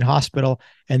civilian hospital.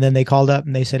 And then they called up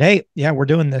and they said, "Hey, yeah, we're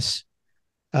doing this.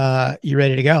 You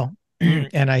ready to go?"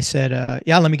 And I said,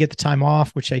 "Yeah, let me get the time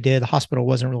off," which I did. The hospital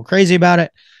wasn't real crazy about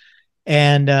it.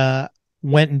 And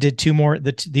went and did 2 more,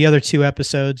 the other 2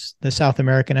 episodes, the South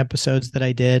American episodes that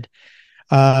I did.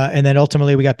 And then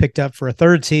ultimately we got picked up for a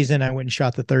 3rd season. I went and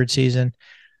shot the 3rd season.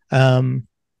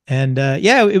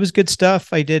 Yeah, it was good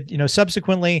stuff. I did,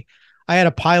 subsequently I had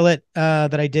a pilot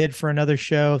that I did for another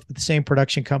show with the same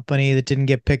production company that didn't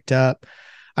get picked up.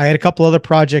 I had a couple other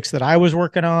projects that I was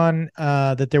working on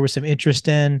that there was some interest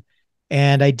in.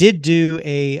 And I did do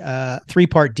a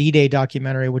 3-part D-Day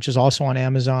documentary, which is also on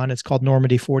Amazon. It's called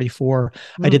Normandy 44.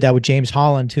 I did that with James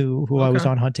Holland, who I was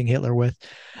on Hunting Hitler with.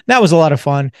 That was a lot of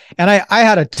fun. And I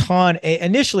had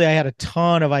initially I had a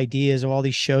ton of ideas of all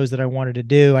these shows that I wanted to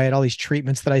do. I had all these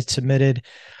treatments that I submitted.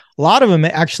 A lot of them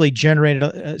actually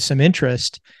generated some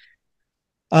interest.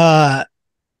 But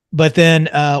then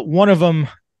one of them,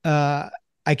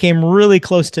 I came really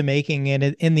close to making it.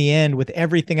 In the end, with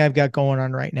everything I've got going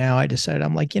on right now, I decided,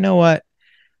 I'm like, you know what?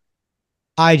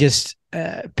 I just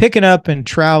picking up and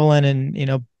traveling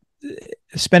and,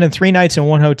 spending 3 nights in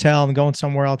one hotel and going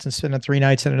somewhere else and spending 3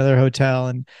 nights in another hotel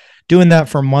and doing that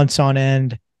for months on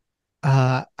end.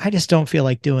 I just don't feel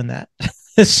like doing that.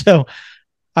 So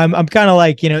I'm kind of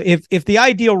like, if the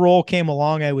ideal role came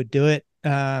along, I would do it.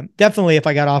 Definitely if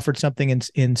I got offered something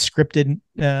in scripted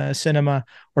cinema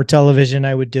or television,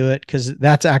 I would do it, because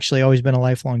that's actually always been a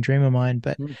lifelong dream of mine.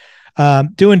 But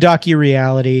doing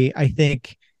docu-reality, I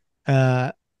think,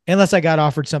 unless I got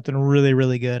offered something really,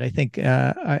 really good, I think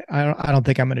I don't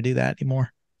think I'm going to do that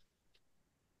anymore.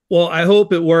 Well, I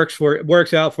hope it works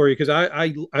out for you, because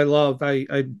I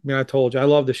told you I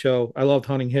love the show. I loved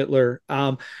Hunting Hitler.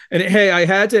 And hey,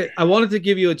 I wanted to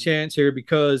give you a chance here,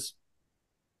 because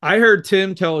I heard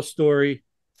Tim tell a story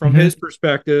from his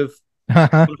perspective on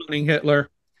Hunting Hitler.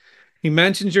 He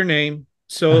mentions your name.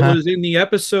 So it was in the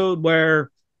episode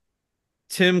where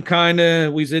Tim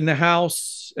was in the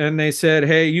house and they said,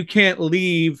 "Hey, you can't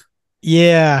leave."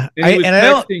 Yeah. And he was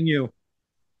texting you.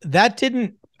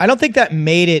 I don't think that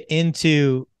made it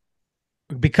into,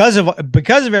 because of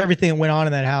everything that went on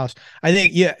in that house. I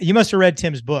think, you must have read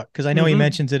Tim's book, because I know he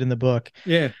mentions it in the book.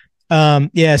 Yeah.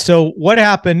 So what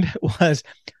happened was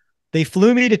they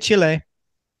flew me to Chile,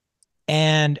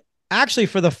 and actually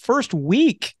for the first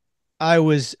week I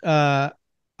was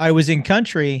in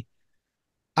country,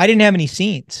 I didn't have any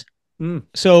scenes.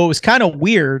 So it was kind of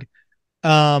weird.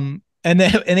 And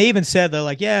they even said, they're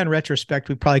like, yeah, in retrospect,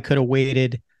 we probably could have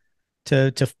waited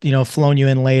to flown you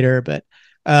in later. But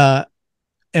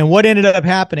and what ended up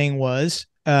happening was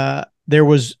they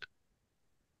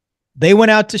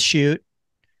went out to shoot.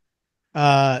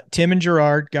 Tim and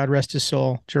Gerard, God rest his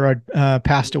soul, Gerard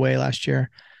passed away last year.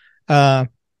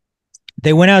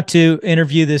 They went out to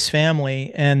interview this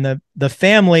family, and the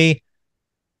family,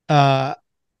 mom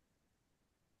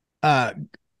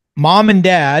and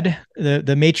dad,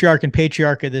 the matriarch and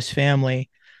patriarch of this family,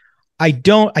 I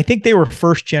think they were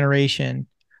first generation,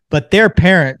 but their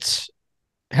parents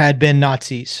had been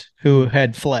Nazis who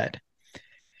had fled.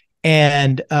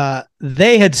 And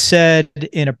they had said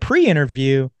in a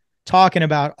pre-interview, talking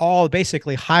about all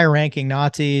basically high-ranking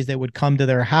Nazis that would come to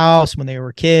their house when they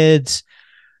were kids,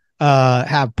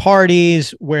 have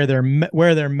parties, wear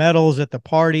their medals at the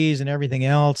parties and everything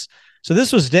else. So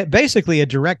this was basically a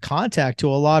direct contact to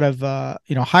a lot of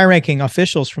high-ranking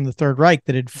officials from the Third Reich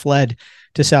that had fled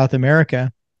to South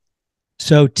America.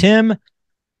 So Tim,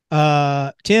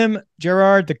 Gerard,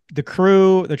 the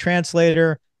crew, the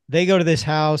translator, they go to this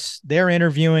house. They're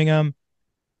interviewing them.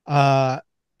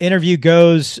 Interview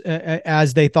goes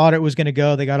as they thought it was going to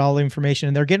go. They got all the information,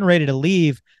 and they're getting ready to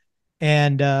leave.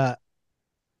 And the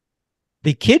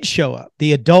kids show up.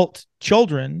 The adult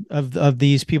children of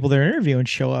these people they're interviewing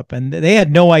show up, and they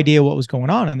had no idea what was going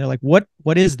on. And they're like, what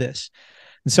is this?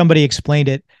 And somebody explained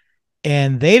it,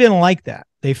 and they didn't like that.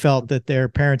 They felt that their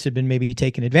parents had been maybe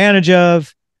taken advantage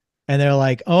of. And they're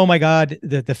like, oh my God,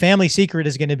 the family secret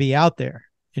is going to be out there,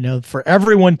 for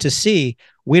everyone to see.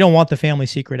 We don't want the family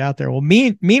secret out there. Well,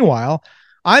 meanwhile,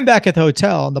 I'm back at the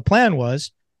hotel, and the plan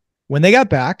was, when they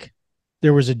got back,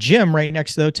 there was a gym right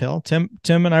next to the hotel. Tim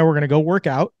and I were going to go work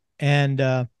out, and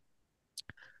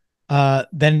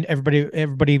then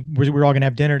everybody we're all going to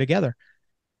have dinner together.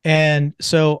 And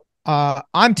so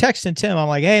I'm texting Tim. I'm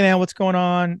like, hey man, what's going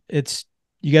on?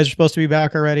 You guys are supposed to be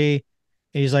back already.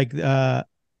 And he's like,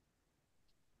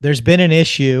 there's been an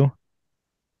issue.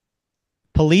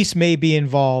 Police may be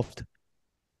involved.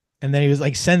 And then he was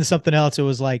like, send something else. It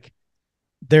was like,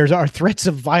 there's our threats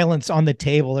of violence on the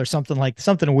table or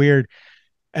something weird.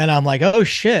 And I'm like, oh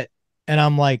shit. And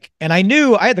I'm like, and I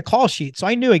knew I had the call sheet, so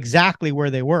I knew exactly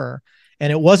where they were,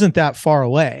 and it wasn't that far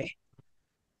away.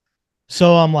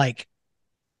 So I'm like,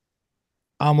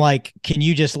 can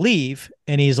you just leave?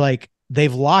 And he's like,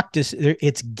 they've locked us.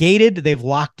 It's gated. They've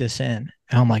locked us in.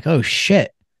 And I'm like, oh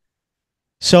shit.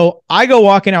 So I go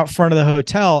walking out front of the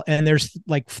hotel, and there's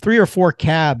like 3 or 4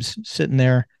 cabs sitting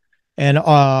there, and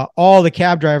all the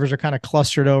cab drivers are kind of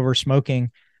clustered over smoking.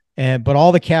 but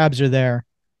all the cabs are there.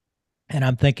 And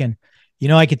I'm thinking,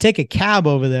 I could take a cab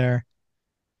over there,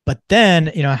 but then,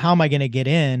 how am I going to get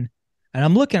in? And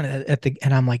I'm looking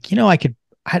and I'm like,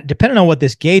 depending on what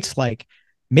this gate's like,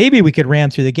 maybe we could ram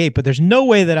through the gate, but there's no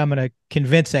way that I'm going to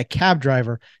convince that cab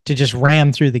driver to just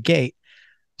ram through the gate.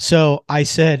 So I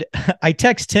said, I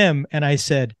text Tim and I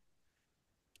said,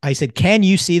 can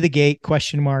you see the gate? ?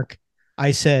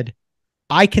 I said,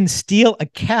 I can steal a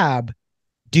cab.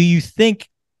 Do you think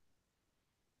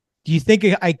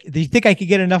I could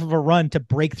get enough of a run to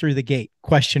break through the gate ?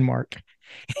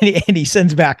 And he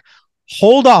sends back,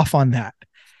 hold off on that.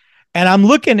 And I'm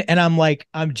looking and I'm like,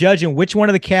 I'm judging which one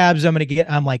of the cabs I'm going to get.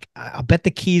 I'm like, I'll bet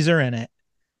the keys are in it.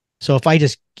 So if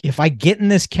I get in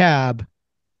this cab,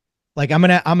 like I'm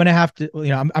going to have to,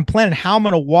 I'm planning how I'm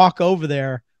going to walk over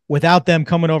there without them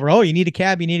coming over. Oh, you need a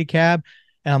cab. And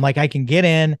I'm like, I can get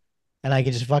in and I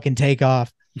can just fucking take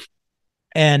off.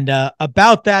 And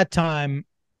about that time,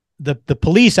 the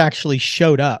police actually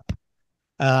showed up.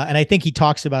 And I think he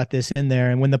talks about this in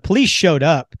there. And when the police showed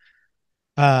up,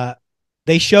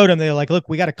 they showed him, they're like, look,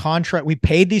 we got a contract. We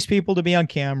paid these people to be on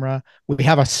camera. We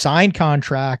have a signed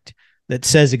contract that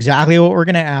says exactly what we're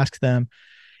going to ask them.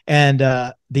 And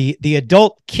the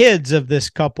adult kids of this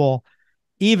couple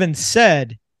even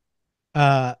said,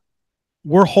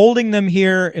 we're holding them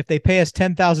here. If they pay us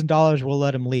 $10,000, we'll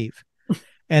let them leave.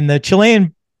 And the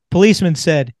Chilean policeman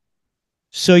said,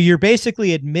 so you're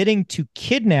basically admitting to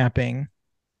kidnapping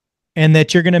and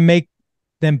that you're going to make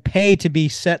them pay to be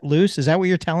set loose? Is that what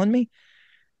you're telling me?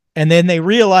 And then they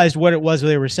realized what it was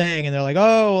they were saying. And they're like,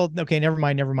 oh, okay, never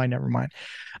mind.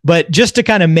 But just to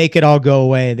kind of make it all go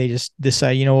away, they just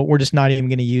decide, you know what, we're just not even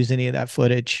going to use any of that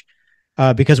footage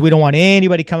because we don't want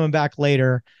anybody coming back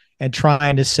later and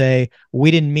trying to say, we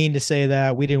didn't mean to say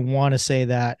that. We didn't want to say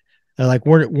that. They're like,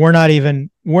 we're not even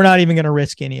going to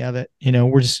risk any of it.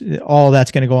 We're just, all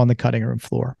that's going to go on the cutting room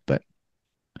floor. But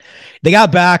they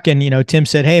got back and, Tim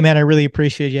said, hey man, I really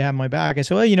appreciate you having my back. I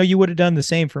said, well, you would have done the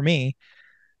same for me.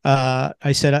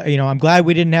 I said, I'm glad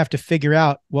we didn't have to figure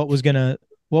out what was going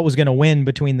to win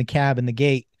between the cab and the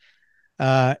gate.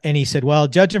 And he said, well,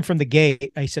 judging from the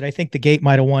gate, I said, I think the gate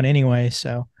might've won anyway.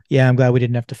 So yeah, I'm glad we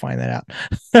didn't have to find that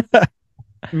out.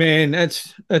 Man,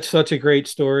 that's such a great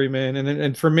story, man.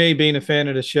 And for me, being a fan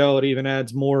of the show, it even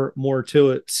adds more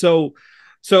to it. So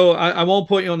I won't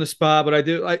put you on the spot, but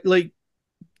I like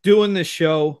doing this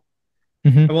show.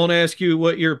 Mm-hmm. I won't ask you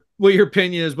what your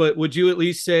opinion is, but would you at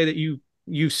least say that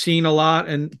you've seen a lot,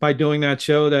 and by doing that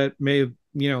show that may have,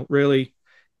 really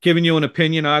given you an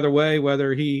opinion either way,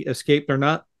 whether he escaped or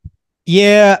not?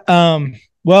 Yeah.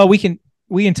 Well, we can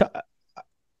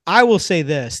I will say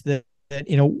this, that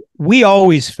we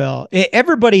always felt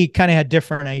everybody kind of had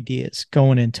different ideas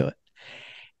going into it.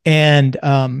 And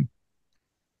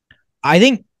I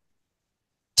think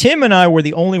Tim and I were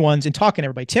the only ones in talking to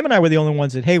everybody. Tim and I were the only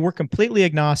ones that, hey, we're completely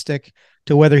agnostic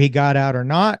to whether he got out or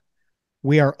not.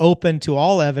 We are open to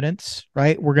all evidence,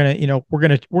 right? We're going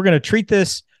to treat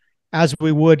this as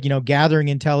we would, gathering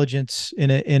intelligence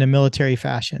in a military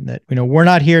fashion. That, we're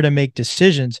not here to make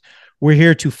decisions. We're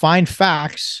here to find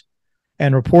facts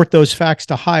and report those facts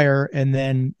to higher. And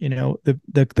then,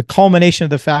 the culmination of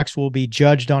the facts will be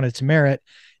judged on its merit,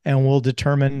 and we'll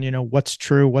determine, what's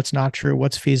true, what's not true,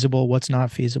 what's feasible, what's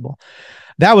not feasible.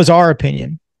 That was our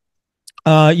opinion.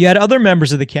 You had other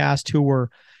members of the cast who were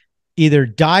either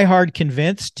diehard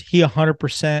convinced he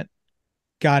 100%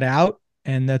 got out,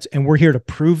 and we're here to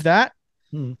prove that.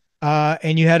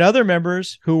 And you had other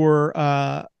members who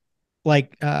were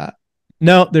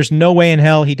no, there's no way in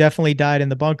hell he definitely died in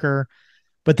the bunker,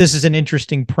 but this is an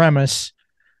interesting premise.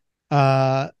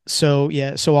 So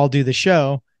I'll do the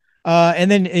show.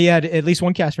 And then you had at least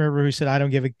one cast member who said, I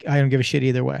don't give a shit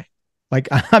either way. Like,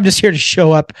 I'm just here to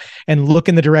show up and look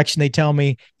in the direction they tell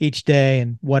me each day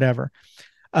and whatever.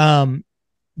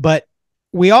 But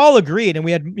we all agreed, and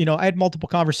we had, I had multiple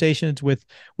conversations with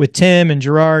Tim and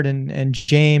Gerard and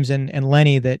James and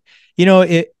Lenny that,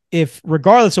 if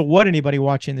regardless of what anybody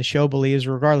watching the show believes,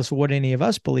 regardless of what any of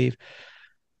us believe,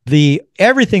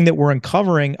 everything that we're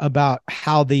uncovering about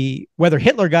whether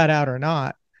Hitler got out or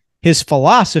not, his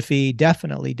philosophy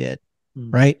definitely did,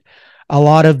 right? A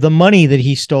lot of the money that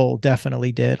he stole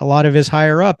definitely did. A lot of his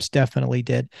higher ups definitely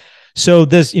did. So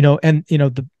this,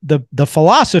 the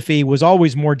philosophy was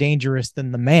always more dangerous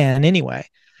than the man anyway.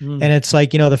 And it's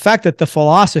like, the fact that the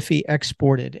philosophy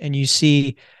exported, and you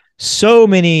see so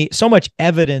much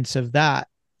evidence of that,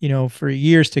 for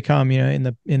years to come, in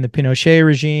the Pinochet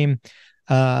regime,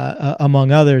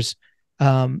 among others,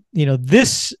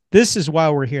 this is why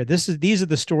we're here. These are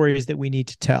the stories that we need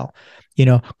to tell.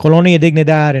 Colonia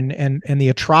Dignidad and the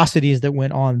atrocities that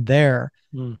went on there.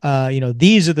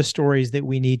 These are the stories that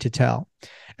we need to tell.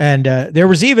 And there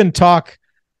was even talk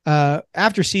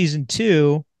after season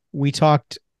 2. We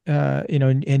talked,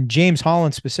 and James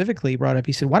Holland specifically brought up.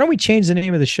 He said, "Why don't we change the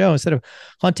name of the show instead of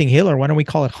Hunting Hitler? Why don't we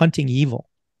call it Hunting Evil?"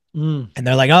 And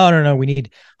they're like, "Oh, no, we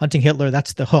need Hunting Hitler.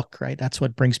 That's the hook, right? That's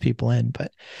what brings people in."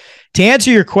 But to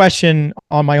answer your question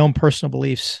on my own personal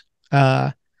beliefs,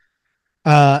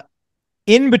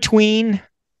 in between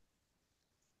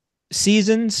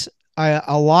seasons,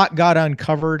 a lot got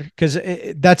uncovered, because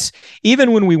that's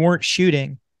even when we weren't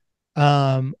shooting.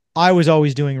 I was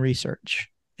always doing research,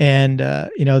 and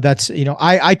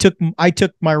I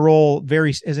took my role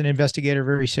as an investigator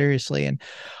very seriously, and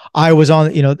I was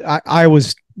I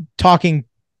was talking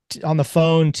on the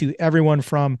phone to everyone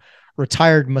from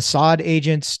retired Mossad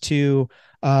agents to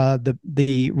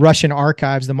the Russian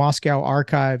archives, the Moscow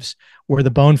archives, where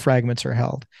the bone fragments are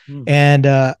held. And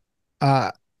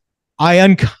I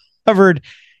uncovered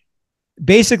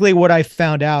basically what I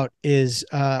found out is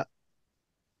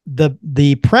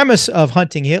the premise of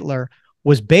Hunting Hitler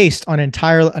was based on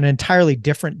an entirely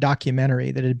different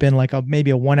documentary that had been like maybe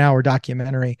a 1-hour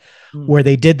documentary where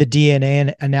they did the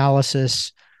DNA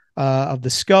analysis of the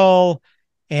skull.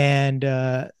 And,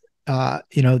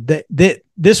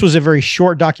 this was a very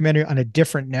short documentary on a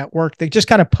different network. They just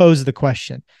kind of posed the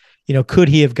question, could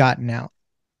he have gotten out?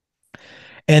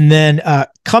 And then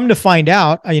come to find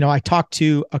out, I talked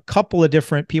to a couple of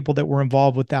different people that were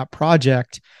involved with that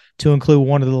project, to include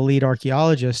one of the lead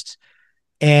archaeologists.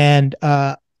 And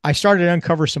I started to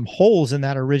uncover some holes in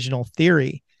that original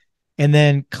theory. And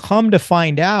then come to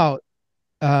find out,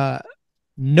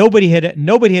 nobody had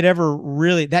ever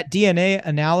really, that DNA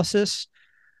analysis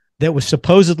that was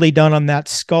supposedly done on that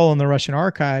skull in the Russian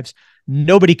archives,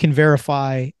 nobody can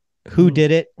verify who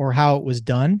did it or how it was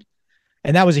done.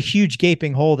 And that was a huge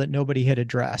gaping hole that nobody had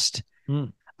addressed.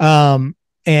 After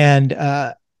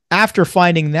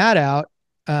finding that out,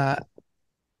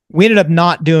 we ended up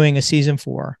not doing a season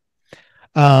 4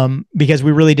 because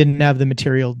we really didn't have the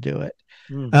material to do it.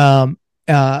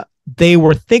 They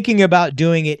were thinking about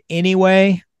doing it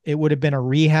anyway. It would have been a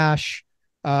rehash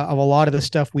of a lot of the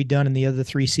stuff we'd done in the other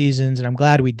 3 seasons. And I'm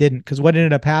glad we didn't, because what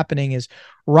ended up happening is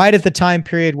right at the time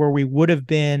period where we would have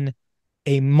been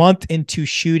a month into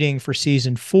shooting for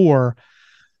season 4,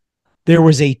 there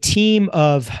was a team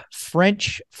of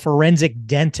French forensic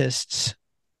dentists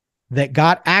that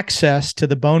got access to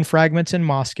the bone fragments in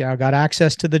Moscow, got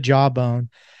access to the jawbone,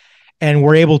 and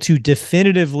were able to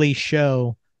definitively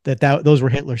show that those were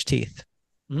Hitler's teeth.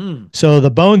 So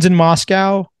the bones in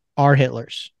Moscow are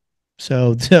Hitler's.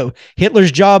 So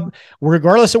Hitler's job,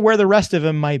 regardless of where the rest of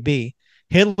him might be,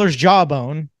 Hitler's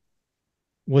jawbone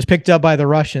was picked up by the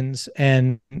Russians,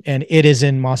 and it is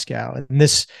in Moscow. And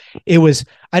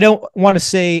I don't want to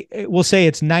say, we'll say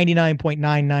it's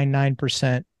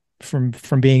 99.999%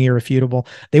 from being irrefutable.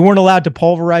 They weren't allowed to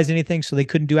pulverize anything, so they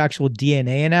couldn't do actual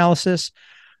DNA analysis,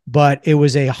 but it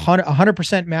was a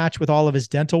 100% match with all of his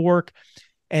dental work.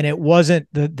 And it wasn't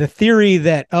the theory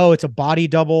that, it's a body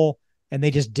double and they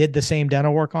just did the same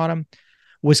dental work on him,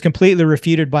 was completely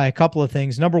refuted by a couple of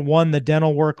things. Number one, the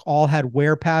dental work all had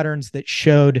wear patterns that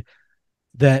showed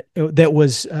that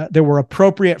were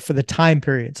appropriate for the time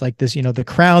periods. Like this, the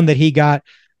crown that he got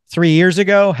 3 years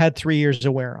ago had 3 years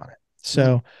of wear on it.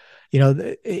 So,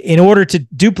 in order to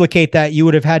duplicate that, you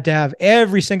would have had to have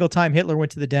every single time Hitler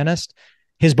went to the dentist,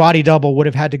 his body double would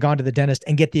have had to gone to the dentist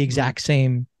and get the exact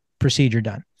same procedure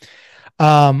done.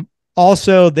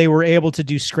 Also, they were able to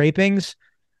do scrapings,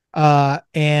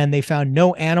 and they found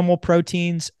no animal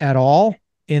proteins at all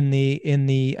in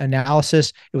the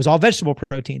analysis. It was all vegetable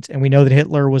proteins, and we know that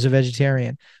Hitler was a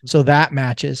vegetarian, so that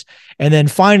matches. And then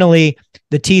finally,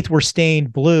 the teeth were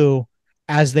stained blue,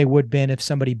 as they would have been if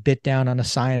somebody bit down on a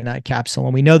cyanide capsule.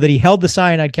 And we know that he held the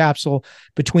cyanide capsule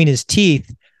between his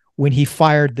teeth when he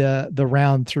fired the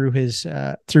round through his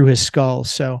skull.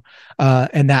 So,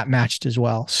 and that matched as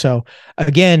well. So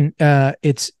again,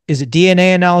 is it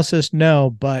DNA analysis? No,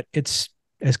 but it's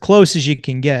as close as you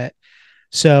can get.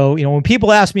 So, when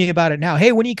people ask me about it now,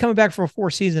 hey, when are you coming back for a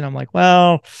 4th season? I'm like,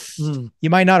 well, you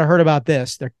might not have heard about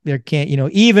this. There can't,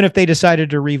 even if they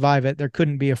decided to revive it, there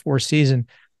couldn't be a 4th season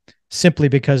simply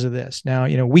because of this. Now,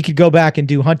 we could go back and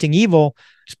do Hunting Evil.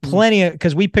 There's plenty of,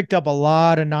 because we picked up a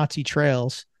lot of Nazi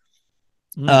trails.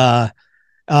 There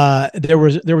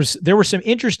was some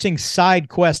interesting side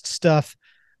quest stuff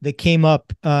that came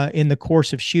up in the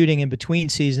course of shooting in between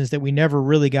seasons that we never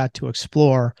really got to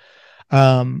explore,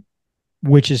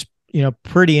 which is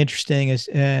pretty interesting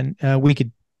and we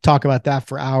could talk about that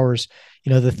for hours.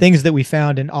 The things that we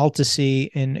found in Altasee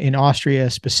in Austria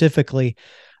specifically,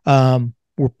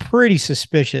 were pretty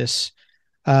suspicious,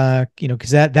 because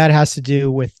that has to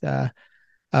do with,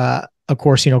 of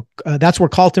course, that's where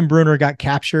Kaltenbrunner got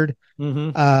captured.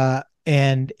 Mm-hmm.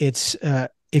 And it's,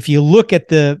 if you look at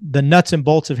the nuts and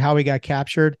bolts of how he got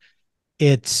captured,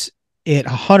 it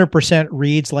 100%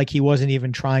 reads like he wasn't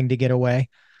even trying to get away.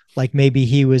 Like maybe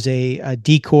he was a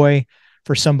decoy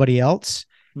for somebody else.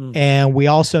 Mm. And we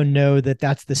also know that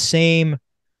that's the same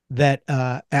that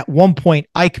at one point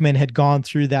Eichmann had gone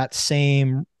through that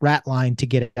same rat line to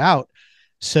get it out.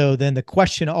 So then the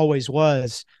question always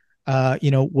was,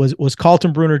 was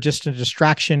Kaltenbrunner just a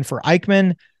distraction for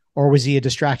Eichmann, or was he a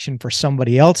distraction for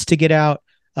somebody else to get out?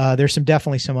 There's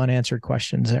definitely some unanswered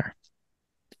questions there.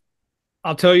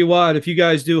 I'll tell you what, if you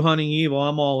guys do Hunting Evil,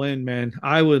 I'm all in, man.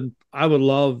 I would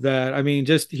love that. I mean,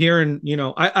 just hearing,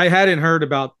 I hadn't heard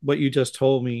about what you just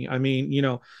told me. I mean,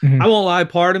 mm-hmm. I won't lie,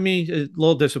 part of me is a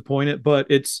little disappointed, but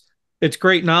it's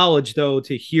great knowledge though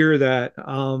to hear that.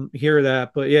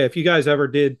 But yeah, if you guys ever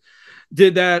did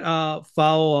that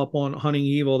follow up on Hunting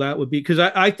Evil, that would be, because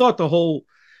I thought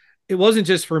it wasn't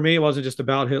just for me, it wasn't just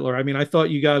about Hitler. I mean, I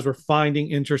thought you guys were finding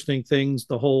interesting things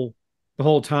the whole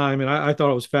time, and I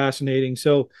thought it was fascinating.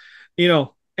 So,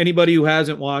 anybody who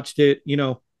hasn't watched it,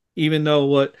 even though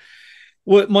what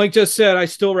Mike just said, I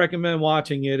still recommend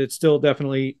watching it. It's still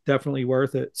definitely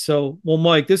worth it. So, well,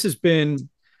 Mike, this has been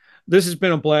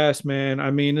a blast, man.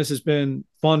 I mean, this has been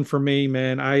fun for me,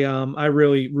 man. I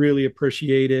really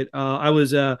appreciate it. I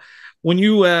was when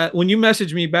you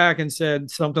messaged me back and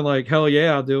said something like, hell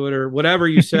yeah, I'll do it, or whatever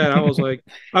you said, I was like,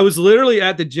 I was literally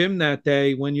at the gym that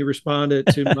day when you responded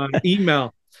to my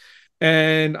email,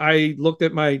 and I looked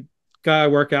at my guy I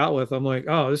work out with. I'm like,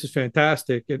 oh, this is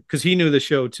fantastic, because he knew the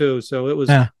show too. So it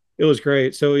was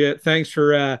great. So yeah, thanks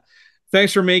for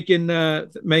making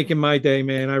my day,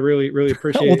 man. I really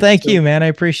appreciate it. Well, thank you, man. I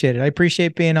appreciate it. I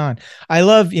appreciate being on. I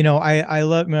love, I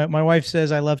love, my wife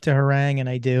says I love to harangue, and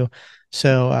I do.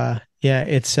 So, yeah,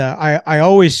 it's, I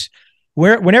always,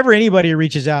 whenever anybody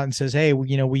reaches out and says, hey, will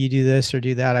you do this or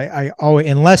do that? I always,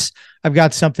 unless I've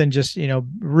got something just,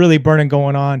 really burning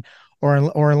going on, or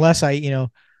unless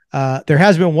there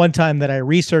has been one time that I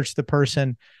researched the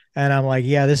person and I'm like,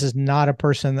 yeah, this is not a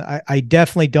person that I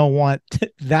definitely don't want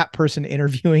that person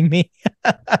interviewing me.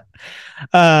 But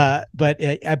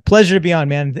a pleasure to be on,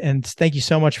 man. And thank you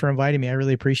so much for inviting me. I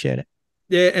really appreciate it.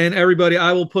 Yeah, and everybody,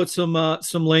 I will put some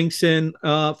links in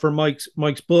for Mike's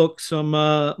book.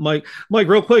 Mike,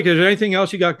 real quick, is there anything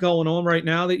else you got going on right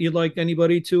now that you'd like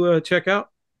anybody to check out?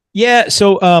 Yeah,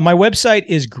 so my website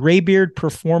is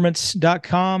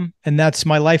graybeardperformance.com, and that's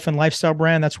my life and lifestyle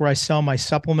brand. That's where I sell my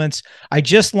supplements. I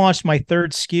just launched my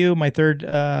third SKU, my third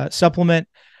supplement,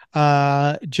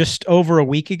 just over a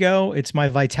week ago. It's my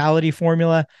Vitality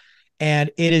formula,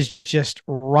 and it is just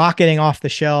rocketing off the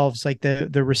shelves. Like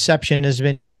the reception has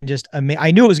been just amazing.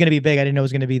 I knew it was going to be big. I didn't know it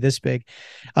was going to be this big.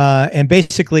 And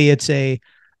basically it's an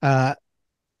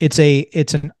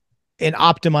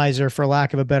optimizer, for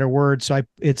lack of a better word. So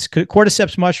it's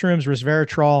cordyceps mushrooms,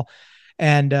 resveratrol,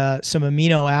 and some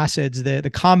amino acids, the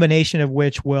combination of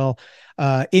which will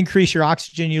increase your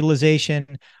oxygen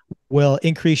utilization, will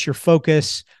increase your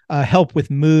focus, help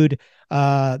with mood.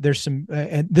 There's some,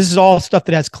 and this is all stuff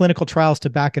that has clinical trials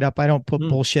to back it up. I don't put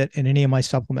bullshit in any of my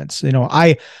supplements.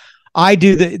 I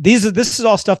do this is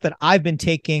all stuff that I've been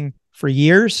taking for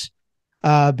years.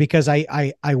 Because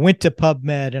I went to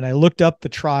PubMed and I looked up the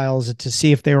trials to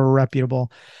see if they were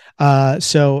reputable.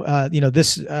 This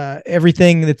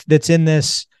everything that's in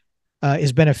this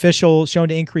is beneficial, shown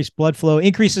to increase blood flow,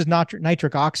 increases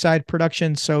nitric oxide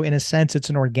production. So in a sense,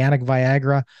 it's an organic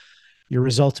Viagra. Your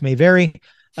results may vary,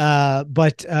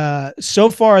 but so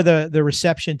far the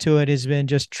reception to it has been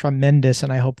just tremendous,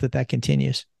 and I hope that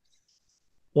continues.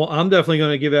 Well, I'm definitely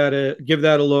going to give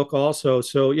that a look also.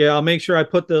 So yeah, I'll make sure I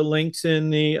put the links in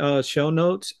the show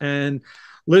notes. And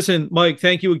listen, Mike,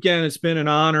 thank you again. It's been an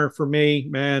honor for me,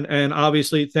 man. And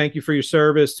obviously thank you for your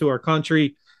service to our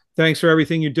country. Thanks for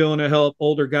everything you're doing to help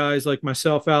older guys like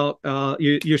myself out.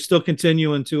 You're still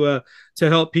continuing to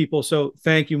help people. So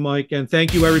thank you, Mike. And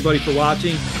thank you everybody for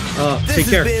watching. Take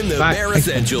care. This has been the Bye. Bear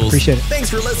Essentials. Appreciate it. Thanks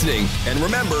for listening. And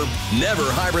remember, never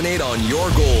hibernate on your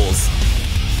goals.